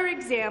another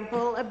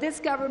example of this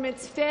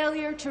government's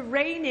failure to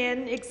rein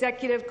in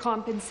executive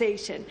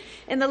compensation.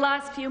 In the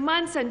last few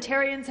months,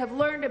 Ontarians have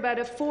learned about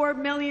a $4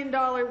 million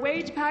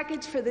wage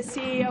package for the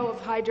CEO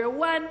of Hydro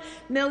One, $1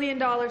 million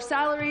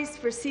salaries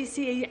for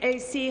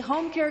CCAC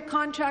home care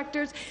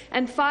contractors,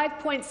 and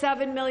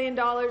 $5.7 million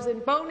in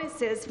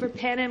bonuses for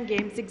Pan Am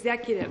Games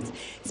executives.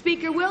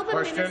 Speaker, will the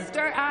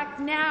minister act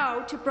now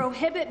to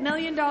prohibit $1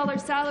 million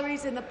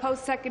salaries in the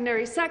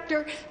post-secondary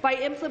sector by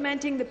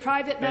implementing the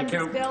private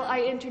members' bill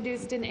I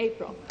introduced in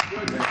April?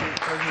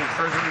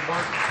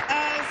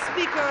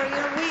 Speaker,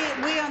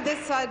 we on this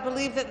side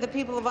believe that the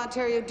people of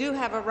Ontario do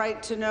have a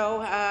right to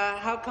know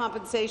how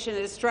compensation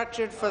is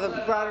structured for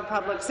the broader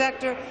public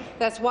sector.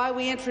 That's why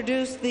we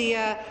introduced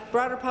the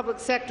Broader Public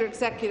Sector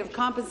Executive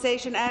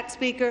Compensation Act,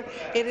 Speaker.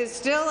 It is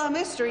still a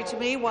mystery to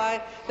me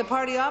why the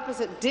party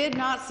opposite did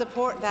not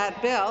support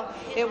that bill.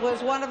 It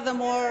was one of the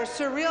more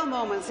surreal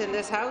moments in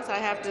this House, I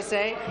have to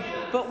say.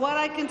 But what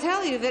I can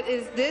tell you that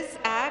is this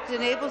Act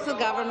enables the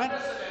government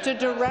to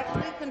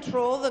directly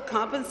control the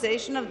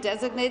compensation of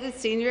designated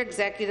senior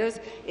executives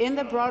in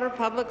the broader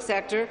public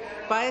sector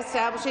by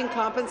establishing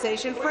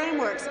compensation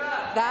frameworks.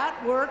 That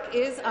work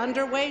is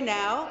underway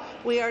now.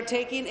 We are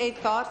taking a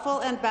thoughtful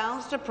and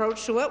balanced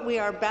approach to it. We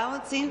are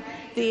balancing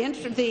the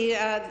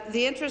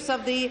interests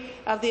of the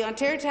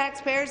Ontario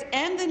taxpayers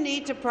and the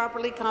need to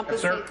properly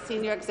compensate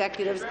senior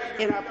executives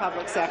in our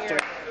public sector.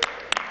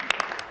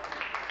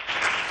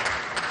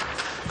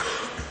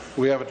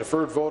 We have a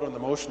deferred vote on the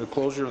motion to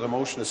closure of the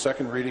motion to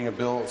second reading of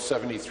Bill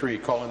 73.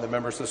 Calling the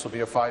members, this will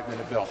be a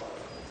 5-minute bill.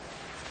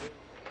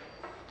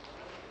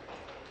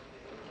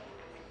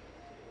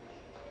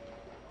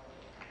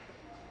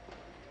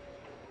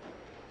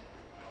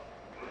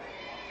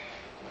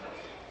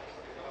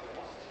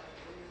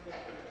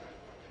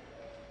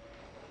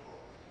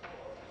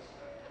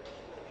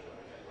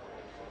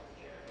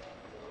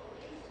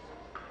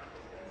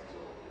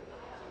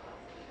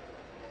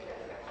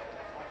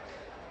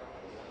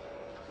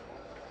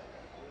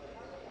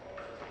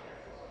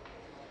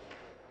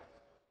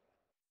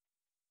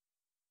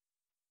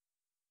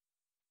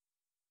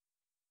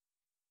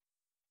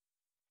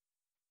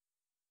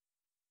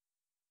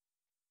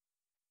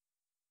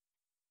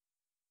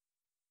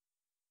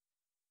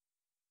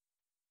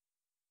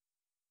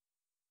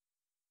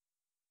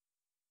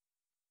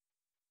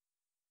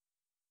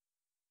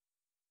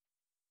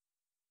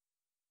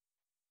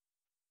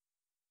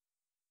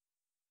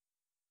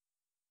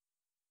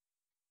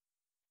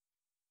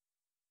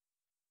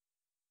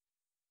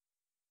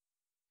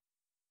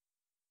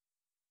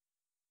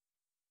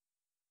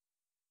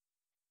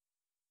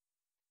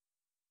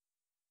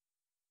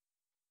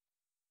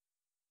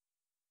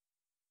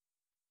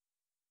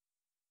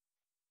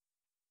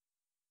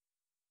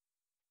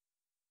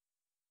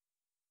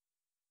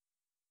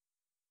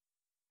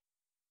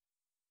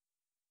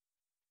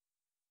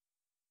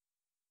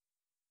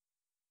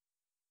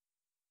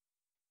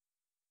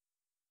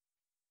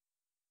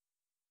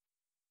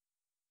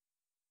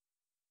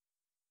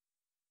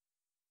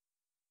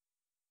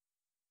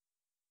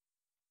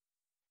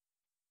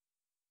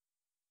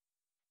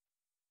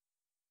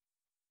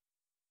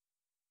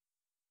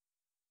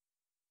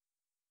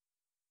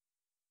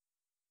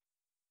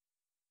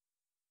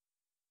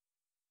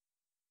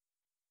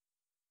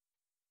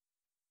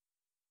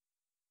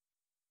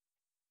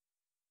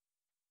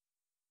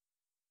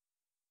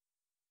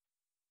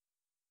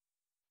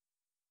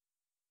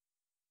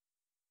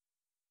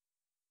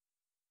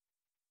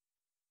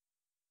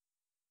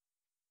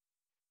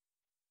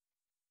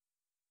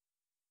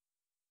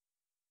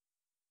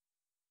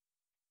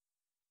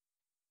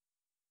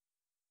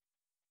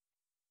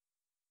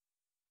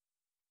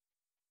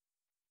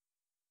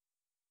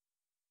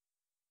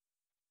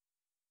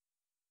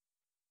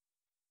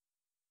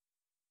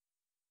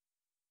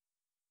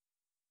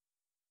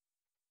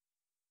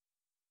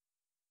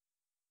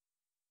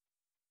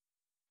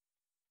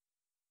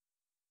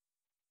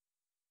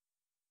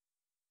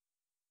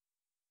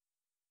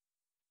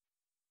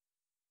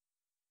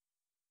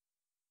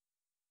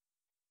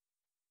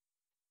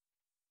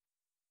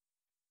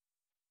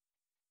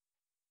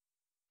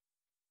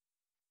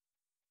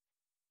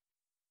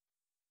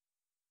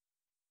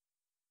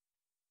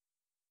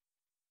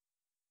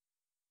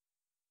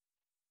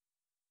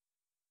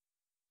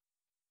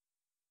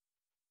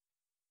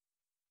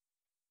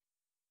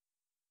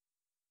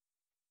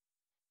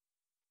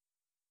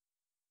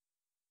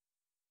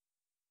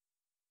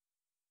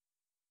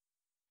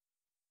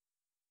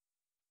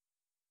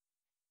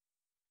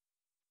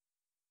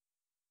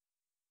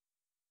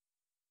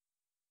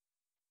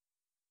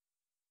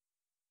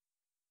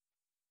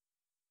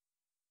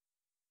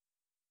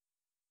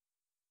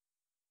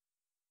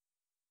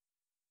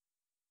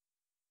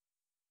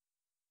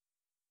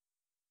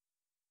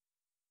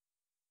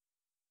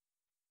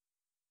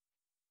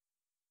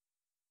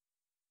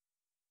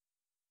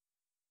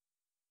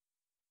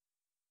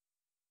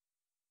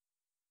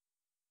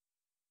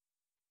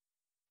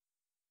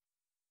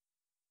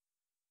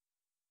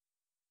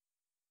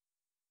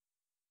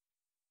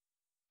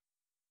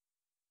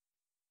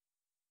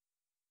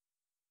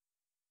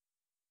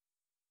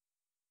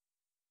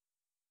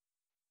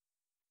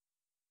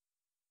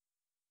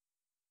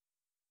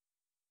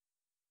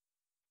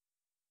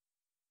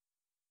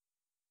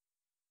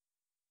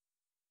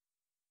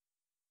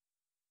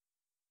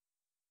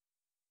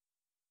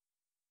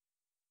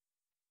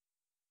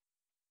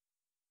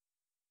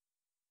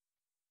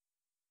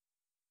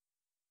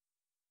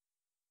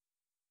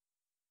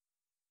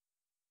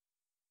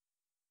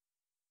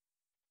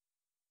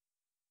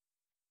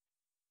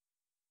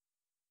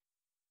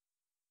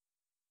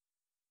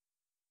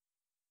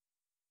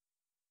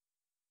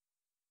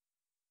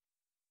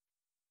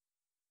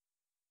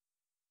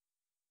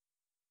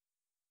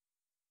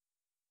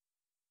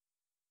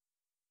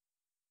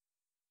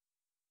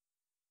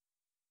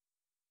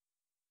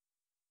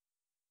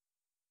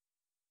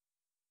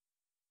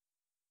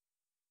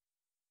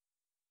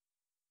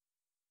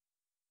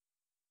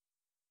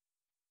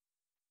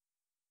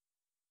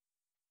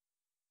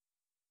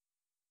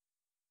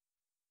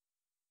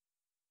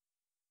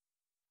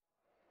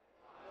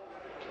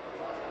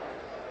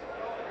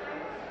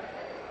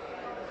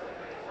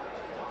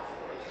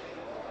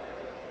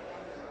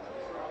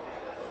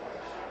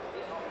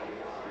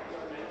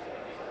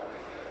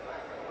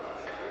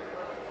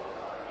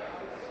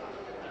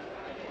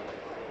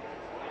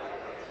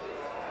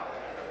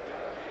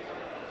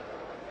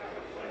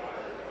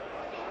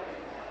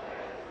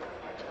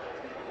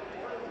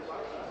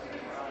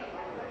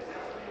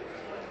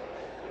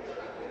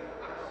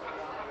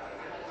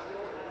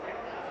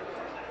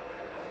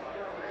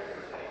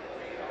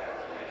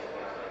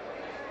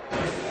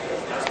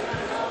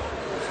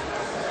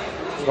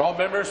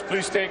 members,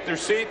 please take their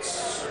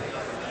seats.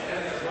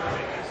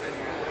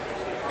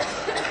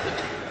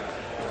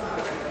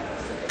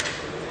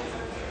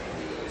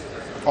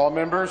 All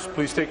members,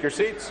 please take your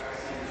seats.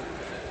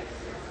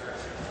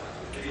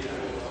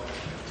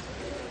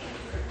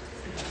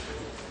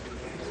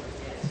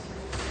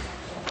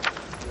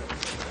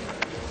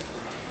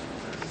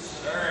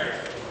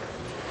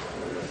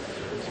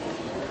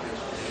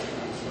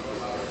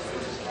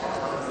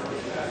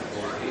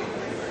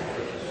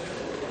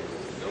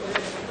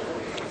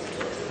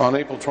 On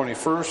April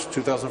 21st,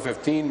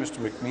 2015, Mr.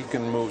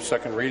 McMeekin moved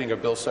second reading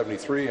of Bill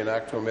 73, an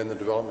act to amend the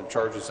Development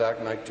Charges Act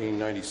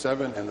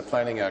 1997 and the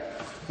Planning Act.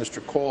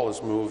 Mr. Cole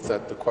has moved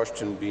that the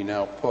question be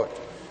now put.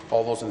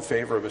 All those in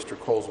favour of Mr.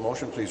 Cole's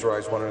motion, please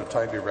rise one at a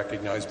time. Be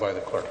recognized by the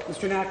clerk.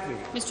 Mr. Naqvi.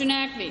 Mr.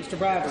 Naqvi. Mr.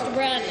 Bradley. Mr.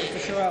 Bradley. Mr.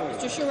 Shirelli.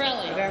 Mr.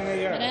 Shirelli. Madame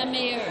Mayor. Madame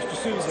Mayor. Mr.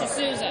 Sousa. Mr.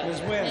 Sousa. Ms.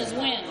 Wynne. Ms.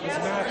 Wynne. Ms.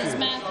 Matthews. Ms.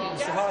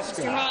 Matthews. Mr.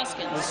 Hoskins. Mr.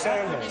 Hoskins. Ms.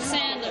 Sanders. Ms.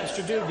 Sanders.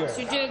 Mr. Duguid.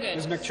 Mr. Duguid.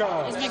 Ms.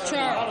 McCharles. Ms.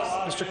 McCharles.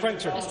 Mr.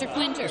 Quinter. Mr.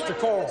 Quinter. Mr.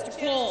 Cole. Mr.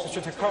 Cole.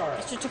 Mr. Takar.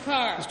 Mr.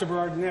 Takar. Mr.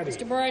 Berardinetti.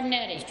 Mr.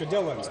 Berardinetti. Mr.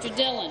 Dillon. Mr.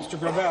 Dillon. Mr.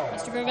 Gravel.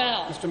 Mr.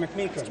 Gravel. Mr.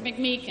 McMeekin. Mr.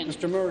 McMeekin.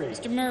 Mr. Murray.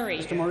 Mr. Murray.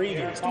 Mr.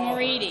 Moridi. Mr.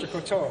 Moridi. Mr.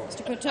 Coteau.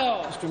 Mr.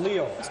 Coteau. Mr.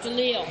 Leo. Mr.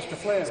 Leo. Mr.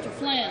 Flynn. Mr.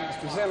 Flynn.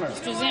 Mr. Zimmer.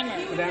 Mr. Zimmer.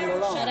 Madame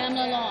Lalonde. Madame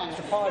Lalonde.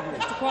 Mr. Quadri.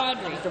 Mr.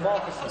 Quadri. Mr.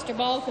 Balkison. Mr.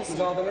 Balkison. Ms.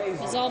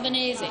 Albanese. Ms.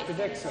 Albanese. Mr.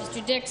 Dixon.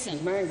 Mr. Dixon.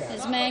 Ms. Mangat.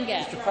 Ms.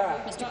 Mangat. Mr.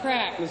 Crack. Mr.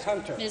 Crack. Ms.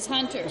 Hunter. Ms.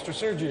 Hunter. Mr.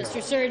 Sergio.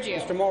 Mr. Sergio.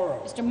 Mr.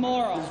 Morrow. Mr.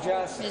 Morrow. Ms.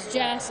 Jassic. Ms.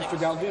 Jassic. Mr.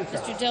 Del Duca.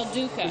 Mr. Del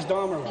Duca. Ms.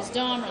 Domerla. Ms.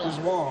 Domerla. Ms.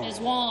 Wong. Ms.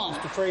 Wong.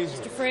 Mr.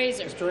 Fraser. Mr.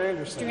 Fraser. Mr.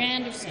 Anderson. Mr.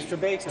 Anderson. Mr.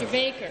 Baker. Mr.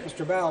 Baker.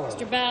 Mr. Ballard.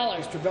 Mr.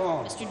 Ballard. Mr.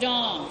 Dong. Mr.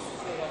 Dong.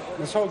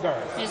 Ms.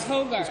 Hogarth. Ms.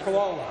 Hogarth. Ms.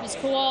 Koala. Ms.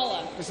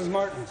 Koala. Mrs.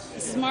 Martins.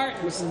 Mrs.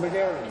 Martin. Mrs.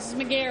 McGarry. Mrs.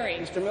 McGarry.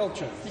 Mr.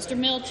 Milchin. Mr.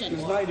 Milchin.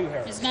 Ms. Naidu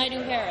Harris. Ms.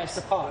 Naidu Harris.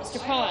 Mr. Potts.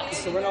 Mr. Potts.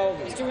 Mr.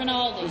 Rinaldi. Mr.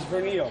 Rinaldi. Ms.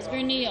 Vernile. Ms.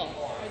 Vernile.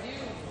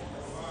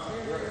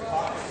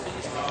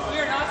 We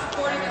are not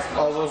supporting this motion.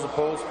 All those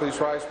opposed, please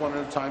rise one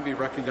at a time. Be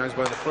recognized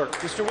by the clerk.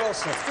 Mr.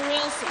 Wilson. Mr.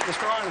 Wilson.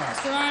 Mr. Arnott.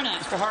 Mr.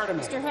 Arnott. Mr.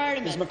 Hardeman. Mr.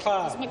 Hardeman. Ms.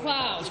 McLeod. Ms.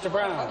 McLeod. Mr.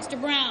 Brown. Mr.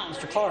 Brown.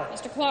 Mr. Clark.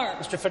 Mr. Clark.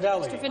 Mr.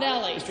 Fideli. Mr.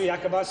 Fideli. Mr.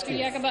 Yakubuski.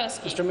 Mr.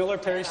 Yakubuski. Mr. Miller,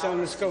 Perry Sound,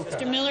 Muskoka.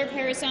 Mr. Miller,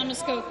 Perry Sound,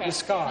 Muskoka. Ms.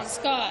 Scott. Ms.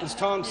 Scott. Ms.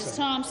 Thompson. Ms.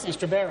 Thompson.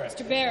 Mr. Barrett.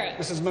 Mr. Barrett.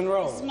 Mrs.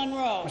 Monroe. Mrs.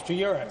 Monroe. Mr.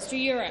 Urich. Mr.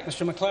 Urich.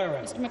 Mr.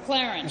 McLaren. Mr.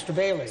 McLaren. Mr.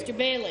 Bailey. Mr.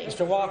 Bailey.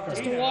 Mr. Walker.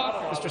 Mr.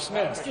 Walker. Mr.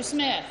 Smith. Mr.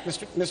 Smith.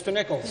 Mr.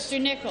 Nichols.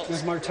 Mr. Nichols.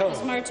 Ms. Marteau. Ms.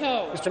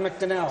 Marteau. Mr.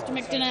 McDonnell. Mr.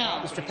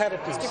 McDonnell. Mr.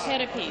 Pettipies. Mr.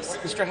 Pettipies.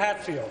 Mr.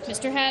 Hatfield.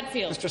 Mr.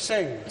 Hatfield. Mr.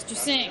 Singh. Mr.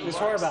 Singh. Ms.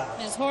 Horvath.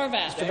 Ms.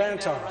 Horvath. Mr.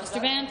 Vantoff.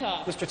 Mr.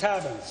 Vantoff. Mr.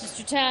 Tabbins.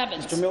 Mr.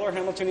 Tabbins. Mr. Miller,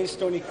 Hamilton East,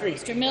 Stony Creek.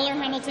 Mr. Miller,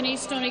 Hamilton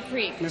East, Stony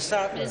Creek. Ms.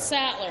 Sattler. Ms.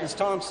 Sattler. Ms.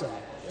 Thompson.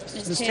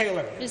 Ms.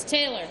 Taylor. Ms.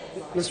 Taylor.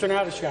 Mr.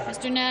 Natashak.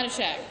 Mr.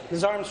 Natashak.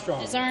 Ms.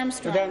 Armstrong. Ms.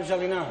 Armstrong. Madame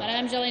Jelena.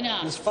 Madame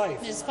Jelena. Ms.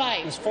 Fife. Ms.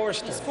 Fife. Ms.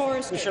 Forster. Ms.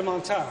 Forster. Mr.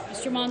 Montag.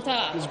 Mr.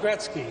 Montag. Ms.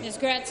 Gretzky. Ms.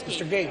 Gretzky.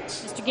 Mr.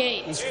 Gates. Mr.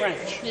 Gates. Ms.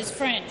 French. Ms.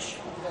 French.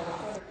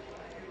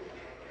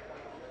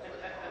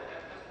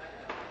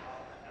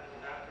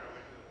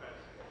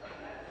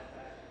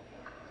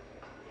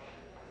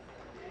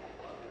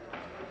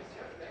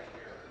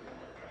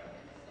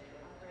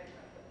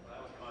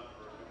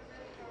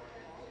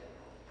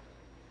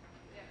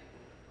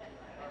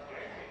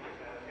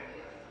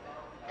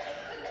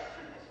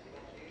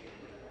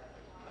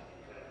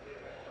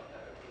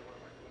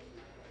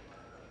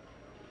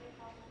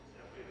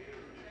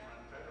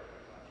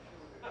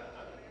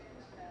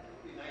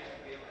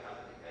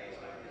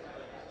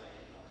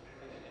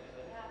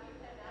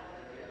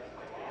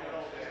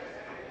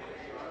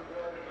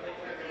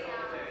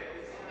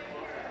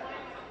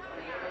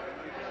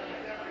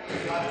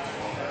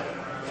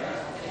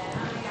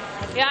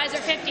 The ayes are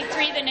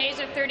 53, the nays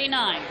are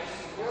 39.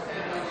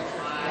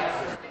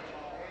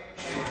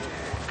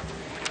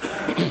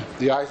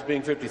 The ayes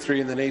being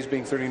 53 and the nays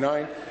being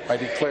 39, I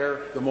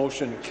declare the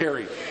motion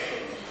carried.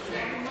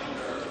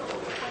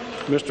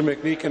 Mr.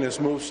 McMeekin has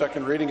moved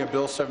second reading of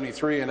Bill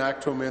 73, an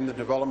act to amend the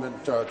Development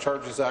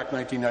Charges Act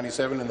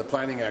 1997 and the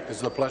Planning Act.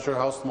 Is the pleasure of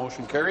the House the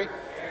motion carry?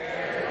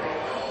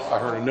 I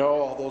heard a no.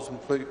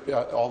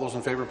 All those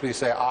in favour, please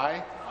say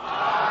aye.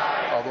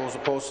 Aye. All those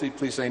opposed,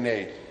 please say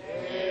nay.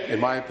 In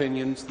my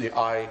opinions, the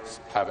ayes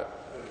have it.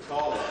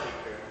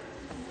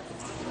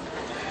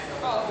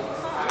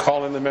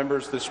 Call in the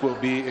members. This will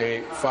be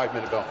a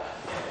 5-minute bell.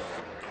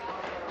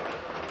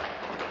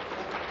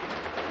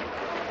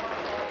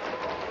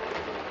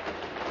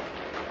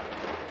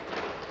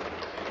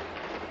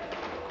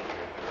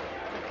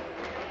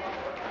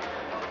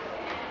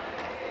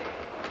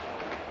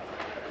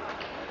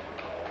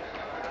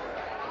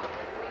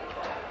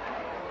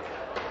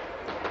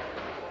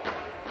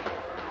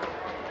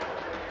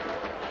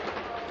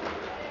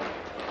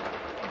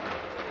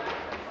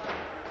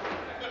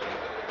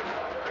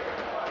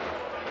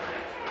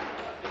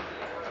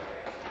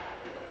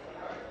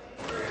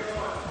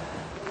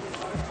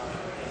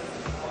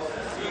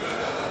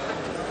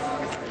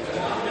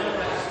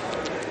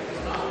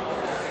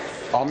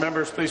 All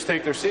members, please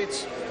take their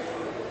seats.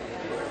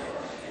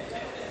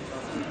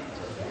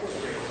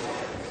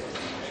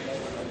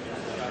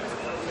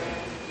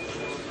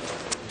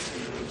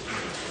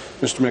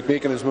 Mr.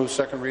 McMeekin has moved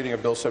second reading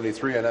of Bill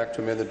 73, an act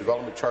to amend the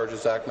Development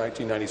Charges Act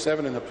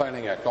 1997 and the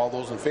Planning Act. All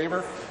those in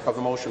favour of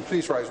the motion,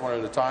 please rise one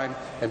at a time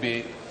and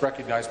be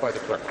recognized by the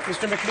clerk.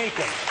 Mr.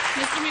 McMeekin.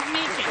 Mr.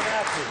 McMeekin. Mr.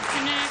 Nafty.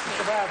 Mr. Nafty.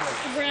 Mr. Bradley.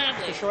 Mr.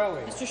 Bradley. Mr.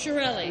 Shirelli. Mr.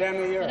 Shirelli. Madame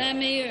Mayor. Madame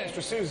Mayor.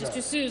 Mr. Sousa.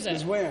 Mr. Sousa.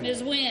 Ms. Wynne.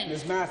 Ms. Wynne.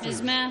 Ms. Matthews.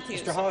 Ms.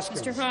 Matthews. Mr.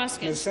 Hoskins. Mr.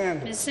 Hoskins. Ms.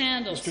 Sandals. Ms.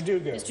 Sandals. Mr.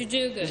 Duguid. Mr.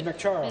 Duguid. Ms.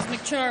 McCharles. Ms.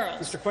 McCharles.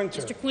 Mr.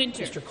 Quinter. Mr.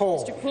 Quinter. Mr.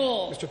 Cole. Mr.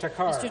 Cole. Mr.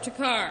 Takar. Mr.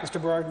 Takar.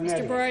 Mr.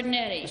 Berardinetti. Mr.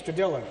 Berardinetti. Mr.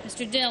 Dillon.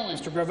 Mr. Dillon.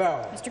 Mr.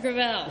 Gravel. Mr.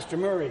 Gravel. Mr.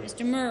 Murray.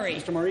 Mr. Murray.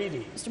 Mr.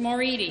 Moridi. Mr.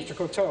 Moridi. Mr.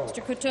 Coteau.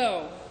 Mr.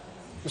 Coteau.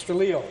 Mr.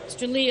 Leal.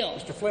 Mr. Leal.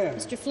 Mr. Flynn.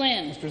 Mr.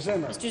 Flynn. Mr.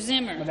 Zimmer. Mr.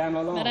 Zimmer. Madame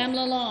Lalonde. Madame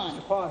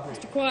Lalonde. Mr. Quadri.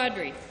 Mr.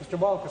 Quadri. Mr.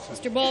 Balkison.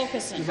 Mr.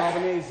 Balkison. Ms.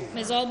 Albanese.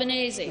 Ms.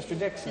 Albanese. Mr.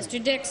 Dixon.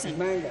 Mr. Dixon.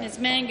 Ms. Mangat. Ms.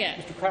 Mangat.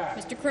 Mr. Crack.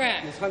 Mr.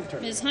 Crack. Ms.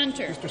 Hunter. Ms.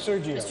 Hunter. Mr.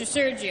 Sergio. Mr.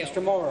 Sergio.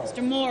 Mr. Morrow.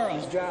 Mr. Morrow.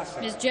 Ms.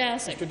 Jassic. Ms.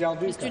 Jassic. Mr. Del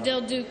Duca. Mr.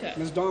 Del Duca.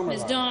 Ms. Domerla.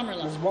 Ms.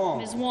 Domerla. Ms. Wong.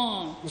 Ms.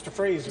 Wong. Mr.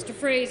 Fraser. Mr.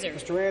 Fraser.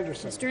 Mr.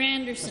 Anderson. Mr.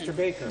 Anderson. Mr.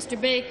 Baker. Mr.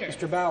 Baker.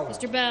 Mr. Ballard.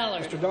 Mr.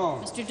 Ballard. Mr.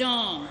 Dong. Mr.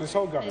 Dong. Ms.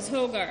 Hogarth. Ms.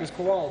 Hogarth. Ms.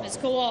 Koala. Ms.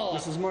 Koala.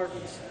 Mrs.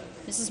 Martins.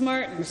 Mrs.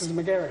 Martin. Mrs.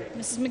 McGarry.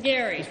 Mrs.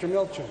 McGarry. Mr.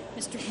 Milchin.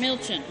 Mr.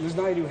 Milchin. Ms.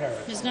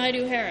 Naidu-Harris. Ms.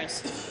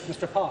 Naidu-Harris.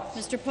 Mr. Potts.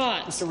 Mr.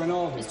 Potts. Mr.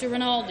 Rinaldi. Mr.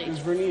 Rinaldi. Ms.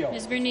 Vernile.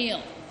 Ms.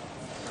 Vernile.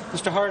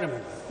 Mr.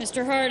 Hardiman.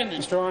 Mr.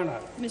 Hardiman. Mr.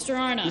 Arnott. Mr.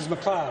 Arnott. Ms.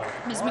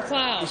 McLeod. Ms.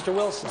 McLeod. Mr.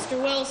 Wilson.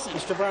 Mr. Wilson.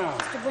 Mr. Brown.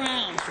 Mr.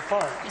 Brown. Mr.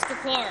 Clark.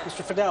 Mr. Clark.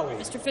 Mr. Fideli.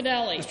 Mr.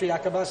 Fideli. Mr.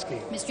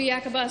 Yakubuski. Mr.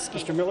 Yakubuski.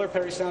 Mr. Miller,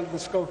 Perry Sound,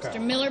 Muskoka.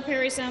 Mr. Miller,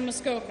 Perry Sound,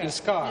 Muskoka. Ms.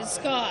 Scott. Ms.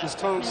 Scott. Ms.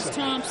 Thompson. Ms.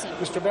 Thompson.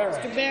 Mr.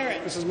 Barrett. Mr.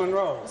 Barrett. Mrs.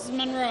 Monroe. Mrs.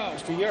 Monroe.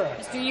 Mr. Urick.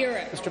 Mr.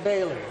 Urick. Mr.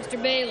 Bailey.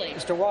 Mr. Bailey.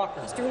 Mr.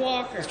 Walker. Mr.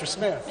 Walker. Mr.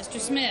 Smith. Mr.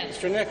 Smith.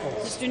 Mr.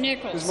 Nichols. Mr.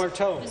 Nichols. Ms.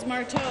 Marteau. Ms.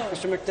 Marteau.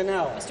 Mr.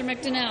 McDonnell. Mr.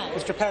 McDonnell.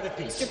 Mr.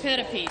 Pettipies. Mr.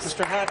 Pettipies.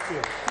 Mr.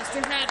 Hatfield.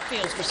 Mr.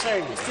 Hatfield. Mr.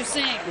 Singh. Mr.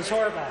 Singh. Ms.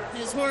 Horvath.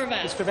 Ms.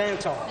 Horvath. Mr.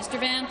 Vantall. Mr.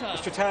 Vantall.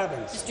 Mr.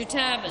 Tabbins. Mr.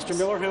 Tabbins. Mr.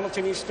 Miller,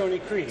 Hamilton East Stony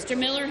Creek. Mr.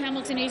 Miller,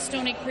 Hamilton East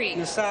Stony Creek.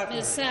 Ms. Sattler.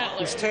 Ms. Sattler.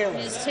 Ms. Taylor.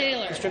 Ms.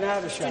 Taylor. Mr.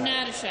 Natashak. Mr.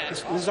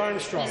 Natashak. Ms.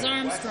 Armstrong. Ms.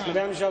 Armstrong.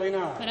 Madame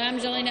Jalina. Madame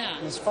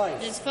Jalina. Ms. Fife.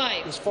 Ms.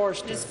 Fife. Ms.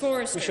 Forster. Ms.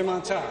 Forster. Mr.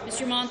 Montag.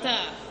 Mr.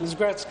 Montag. Ms.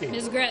 Gretzky.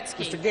 Ms.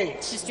 Gretzky. Mr.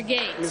 Gates. Mr.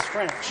 Gates. Ms.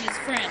 French. Ms.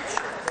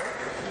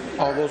 French.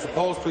 All those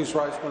opposed, please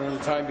rise one at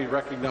a time, be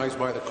recognized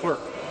by the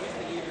clerk.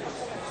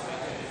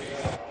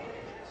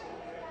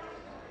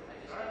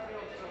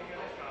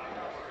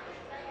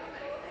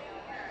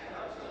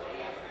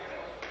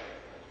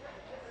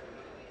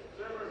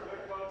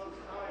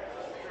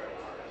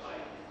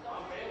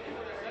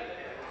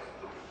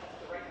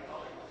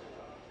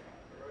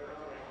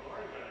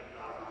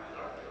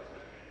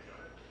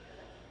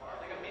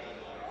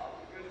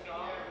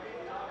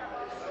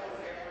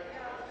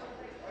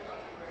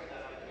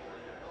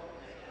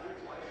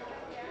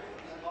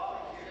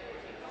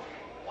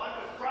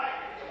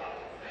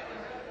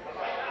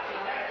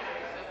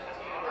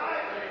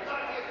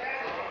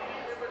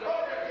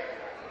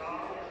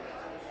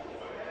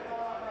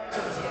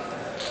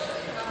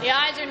 The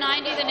ayes are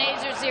 90, the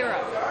nays are 0.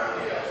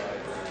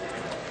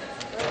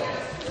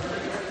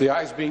 The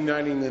ayes being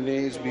 90 and the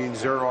nays being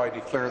 0, I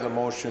declare the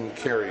motion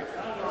carried.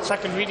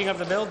 Second reading of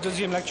the bill,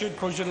 deuxième lecture,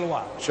 projet de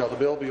loi. Shall the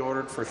bill be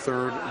ordered for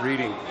third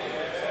reading?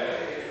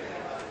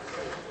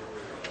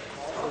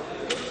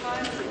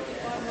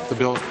 The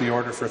bill be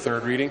ordered for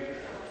third reading.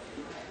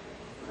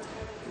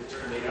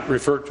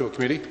 Referred to a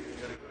committee.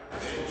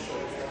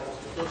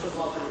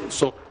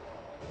 So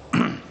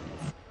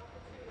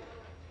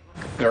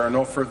there are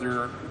no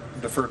further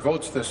deferred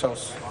votes. This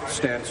House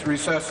stands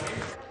recessed.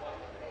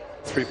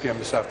 3 p.m.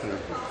 this afternoon.